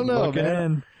in. I don't know, looking man.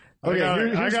 in. Okay, I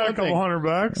here's got a one couple thing.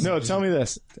 $100. No, tell me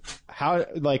this. How,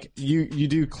 like, you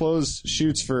do closed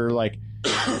shoots for, like,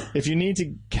 if you need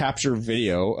to capture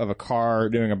video of a car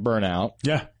doing a burnout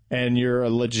Yeah. and you're a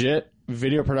legit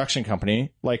video production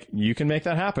company, like, you can make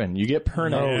that happen. You get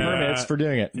permits for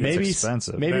doing it. Maybe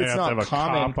expensive. Maybe They it's have to not have a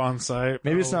common. cop on site.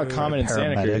 Maybe it's not probably. common in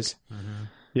Santa Paramedic. Cruz.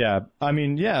 Yeah, I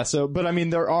mean, yeah. So, but I mean,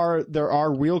 there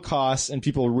are real costs, and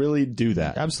people really do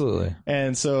that. Absolutely.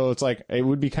 And so it's like it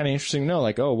would be kind of interesting to know,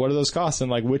 like, oh, what are those costs,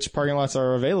 and like which parking lots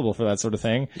are available for that sort of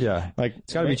thing. Yeah. Like,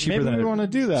 It's got to be cheaper maybe than we want to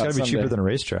do that. It's got to be cheaper someday. than a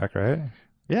racetrack, right?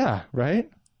 Yeah, right,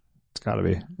 It's got to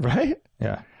be. right.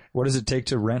 Yeah. What does it take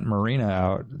to rent Marina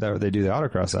out that they do the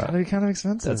autocross at? That'd be kind of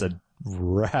expensive. That's a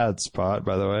rad spot,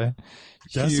 by the way.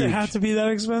 Does it Huge. have to be that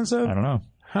expensive? I don't know.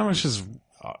 How much is?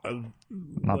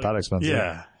 Not that expensive.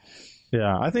 Yeah,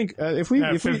 yeah. I think if we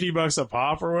at $50 a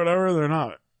pop or whatever, they're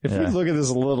not. we Yeah. look at this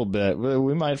a little bit,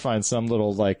 we might find some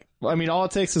little like. I mean, all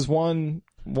it takes is one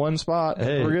spot.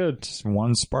 Hey, We're good. Just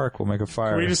one spark will make a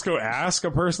fire. Can we just go ask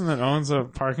a person that owns a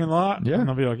parking lot? Yeah. And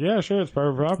they'll be like, yeah, sure, it's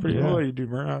private property. Yeah. We'll let you do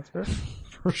burnouts there.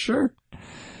 For sure.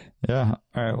 Yeah.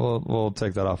 All right. We'll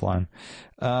take that offline.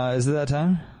 Is it that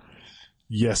time?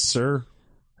 Yes, sir.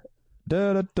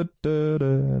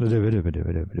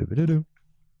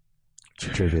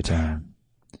 Trivia time.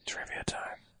 Trivia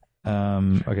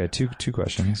time. Okay. Two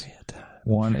questions.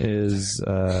 One is,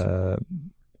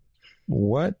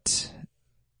 what?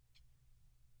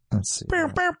 Let's see.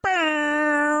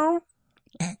 I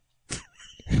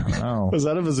don't know. Was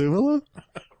that a Vazuvula?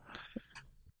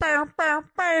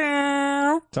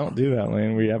 Don't do that,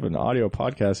 Lane. We have an audio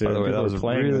podcast here. By the way, that People was are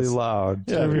playing really this. loud.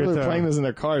 Yeah, people are playing this in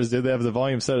their cars, dude. They have the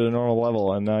volume set at a normal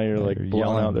level, and now you're like You're blowing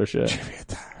yelling. out their shit.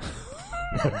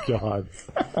 God.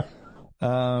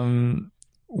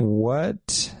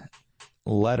 What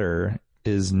letter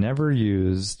is never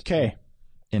used Okay.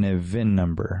 in a VIN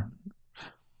number?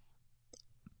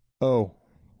 Oh.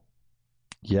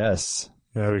 Yes.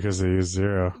 Yeah, because they use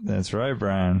 0. That's right,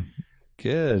 Brian.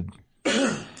 Good.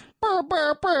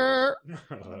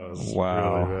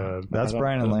 Wow. Really bad. That's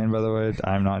Brian and Lane, by the way.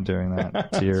 I'm not doing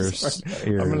that to your ears.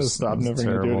 I'm going to stop. It's Never going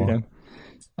to do it terrible.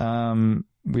 again.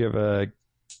 We have a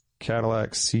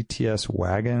Cadillac CTS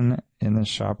wagon in the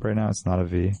shop right now. It's not a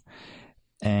V.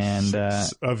 And A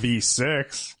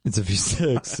V6. it's a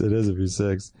V6. It is a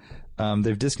V6.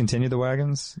 They've discontinued the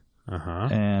wagons, Uh-huh.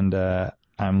 and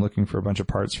I'm looking for a bunch of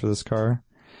parts for this car.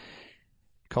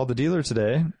 Called the dealer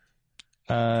today.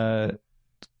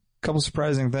 Couple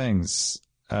surprising things.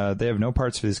 They have no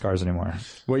parts for these cars anymore.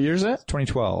 What year is that?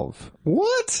 2012.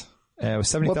 What? It was What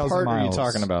 70,000 part miles. are you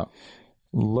talking about?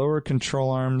 Lower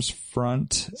control arms,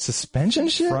 front Suspension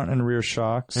shit? and rear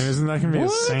shocks. And isn't that going to be the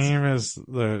What? same as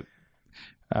the...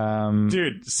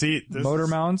 Dude, see... This Motor is-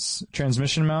 mounts,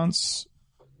 transmission mounts.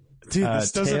 Dude,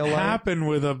 this doesn't tail light. happen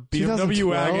with a BMW 2012?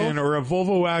 wagon or a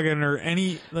Volvo wagon or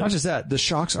any... Not just that, the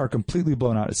shocks are completely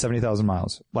blown out at 70,000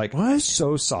 miles. Like, What?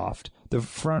 so soft. The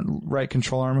front right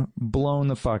control arm, blown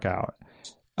the fuck out.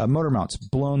 Motor mounts,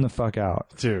 blown the fuck out.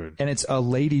 Dude. And it's a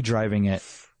lady driving it.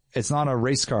 It's not a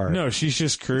race car. No, she's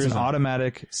just It's cruising. an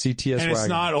automatic CTS and wagon. it's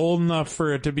not old enough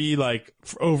for it to be like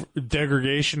over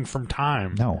degradation from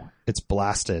time. No, it's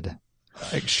blasted.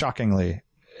 Like, shockingly.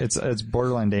 It's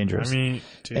borderline dangerous. I mean,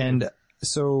 dude. And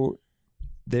so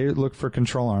they look for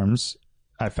control arms.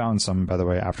 I found some, by the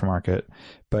way, aftermarket,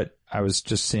 but I was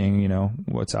just seeing,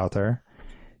 what's out there.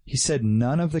 He said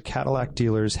none of the Cadillac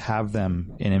dealers have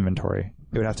them in inventory.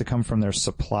 It would have to come from their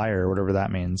supplier, whatever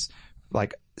that means,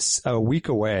 like a week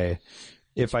away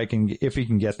if he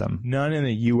can get them. None in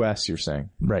the U.S., you're saying?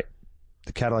 Right.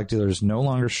 The Cadillac dealers no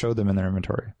longer show them in their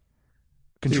inventory.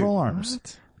 Control arms.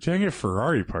 you can get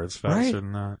Ferrari parts faster Right.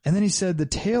 than that. And then he said the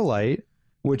taillight,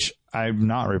 which I'm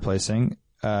not replacing,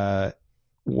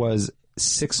 was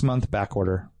 6-month back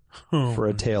order for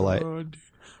a taillight. God.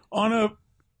 On a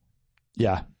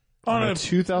Yeah. a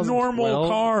 2012 normal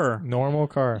car. Normal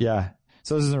car. Yeah.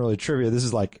 So this isn't really trivia. This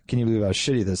is like, can you believe how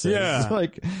shitty this is? Yeah. It's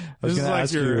like, I was This is going to like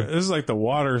ask you. this is like the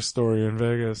water story in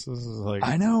Vegas. This is like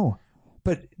I know.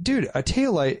 But dude, a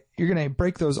taillight, you're going to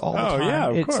break those all the Oh, time. yeah,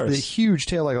 of it's course. the huge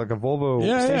taillight, like a Volvo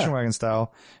Yeah, station yeah. wagon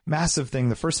style. Massive thing.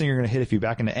 The first thing you're going to hit if you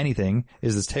back into anything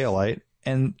is this taillight,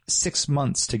 and 6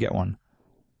 months to get one.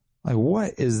 Like,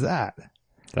 what is that?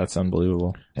 That's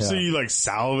unbelievable. Yeah. So you like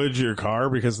salvage your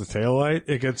car because the taillight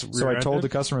it gets So I told the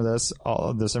rear-ended? customer all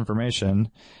of this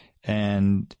information,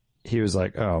 and he was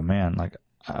like, "Oh man, like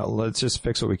let's just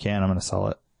fix what we can. I'm going to sell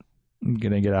it. I'm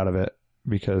going to get out of it."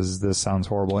 because this sounds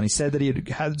horrible. And he said that he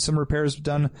had some repairs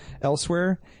done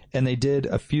elsewhere, and they did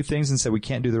a few things and said we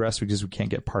can't do the rest because we can't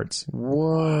get parts.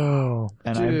 Whoa.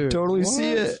 And I totally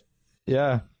see it.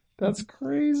 Yeah. That's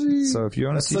crazy. So if you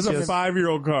own a It's a CTS,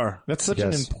 5-year-old car. That's such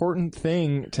an important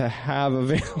thing to have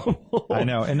available. I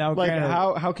know. And now, like, granted,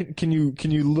 how can you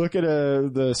look at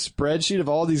the spreadsheet of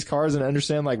all these cars and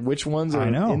understand like which ones are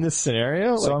in this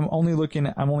scenario? So Like,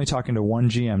 I'm only talking to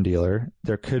one GM dealer.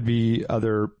 There could be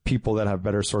other people that have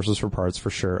better sources for parts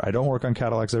for sure. I don't work on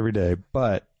Cadillacs every day,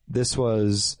 but this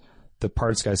was the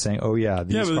parts guy saying, "Oh yeah,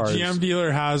 these but cars." the GM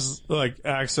dealer has like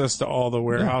access to all the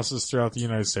warehouses throughout the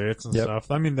United States and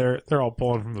stuff. I mean, they're all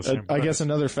pulling from the same. I guess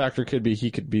another factor could be he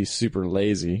could be super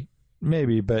lazy.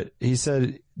 Maybe, but he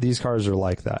said these cars are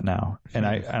like that now. And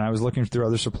I was looking through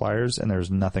other suppliers and there's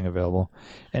nothing available.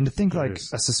 And to think like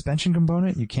a suspension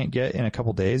component you can't get in a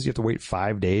couple days, you have to wait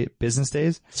 5 business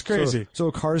days. It's crazy. So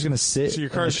a car's going to sit So your in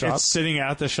the car's shop, it's sitting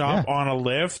at the shop on a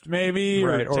lift, maybe,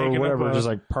 right, or taking whatever, up a- just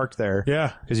like parked there.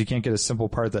 Yeah. Because you can't get a simple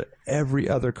part that every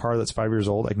other car that's 5 years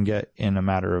old I can get in a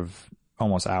matter of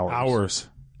almost hours.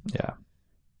 Yeah.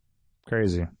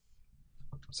 Crazy.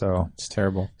 So It's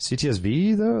terrible.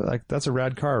 CTS-V though, like that's a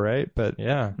rad car, right? But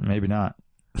Yeah. maybe not.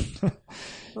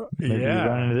 Maybe we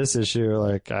run into this issue.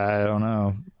 Like I don't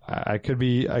know. I could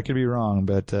be wrong,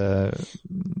 but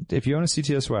if you own a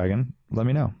CTS wagon, let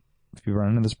me know if you run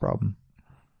into this problem.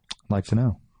 I'd like to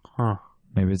know. Huh.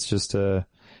 Maybe it's just a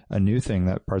new thing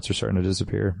that parts are starting to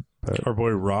disappear. But Our boy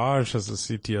Raj has a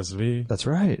CTS-V. that's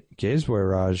right, Gabe's boy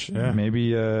Raj. Yeah.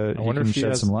 Maybe he wonder can if he shed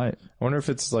has- some light. I wonder if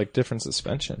it's like different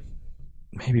suspension,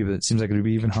 Maybe, but it seems like it would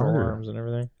be even control harder. arms and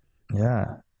everything.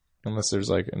 Yeah. Unless there's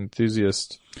like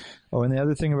enthusiast. Oh, and the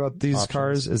other thing about these Options.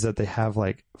 cars is that they have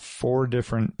like 4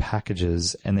 different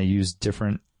packages and they use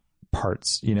different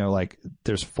parts. You know, like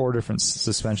there's 4 different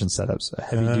suspension setups: a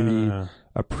heavy duty,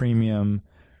 a premium.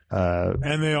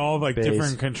 And they all have like base.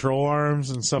 different control arms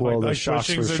and stuff Well, like the that. shocks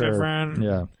for Bushings are sure. different.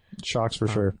 Yeah, shocks for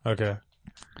sure. Okay.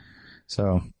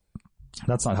 So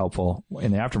that's not helpful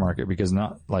in the aftermarket because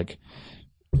not like,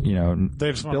 you know,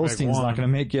 They just want to make Bilstein's one. not going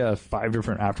to make you 5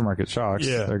 different aftermarket shocks.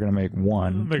 Yeah. They're going to make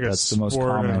one. Make That's a the most Sport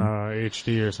common. and a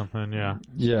HD or something. Yeah.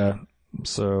 Yeah.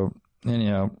 So,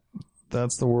 anyhow,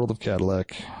 that's the world of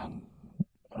Cadillac.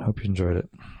 I hope you enjoyed it.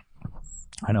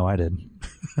 I know I did.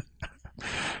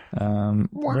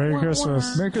 Merry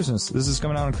Christmas. Merry Christmas. This is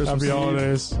coming out on Christmas Happy Eve.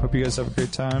 holidays. Hope you guys have a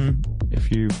great time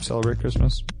if you celebrate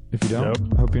Christmas. If you don't,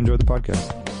 Yep. I hope you enjoyed the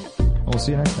podcast. We'll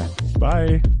see you next time.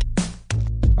 Bye.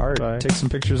 All right, Bye. take some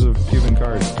pictures of Cuban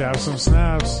cars. Have some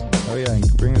snaps. Oh yeah,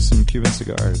 and bring us some Cuban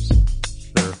cigars.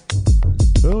 Sure.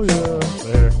 Oh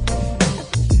yeah. There.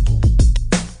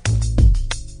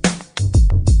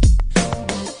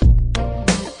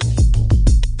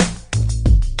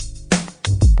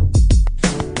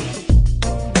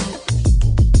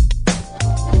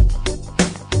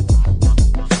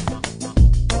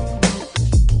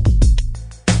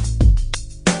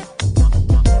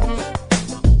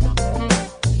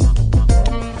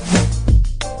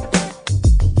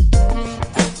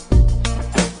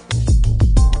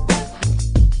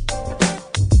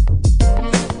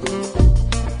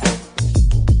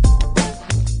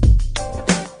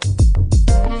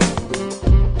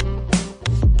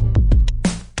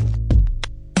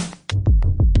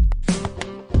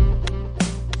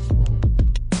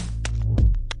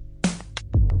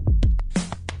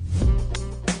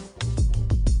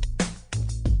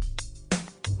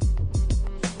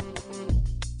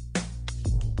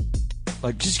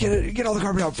 Like, just get all the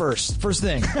carpet out first. First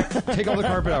thing. Take all the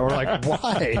carpet out. We're like,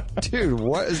 why? Dude,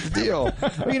 what is the deal?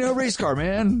 Well, you know, race car,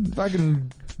 man.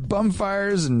 Fucking bum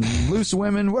fires and loose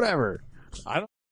women, whatever. I don't.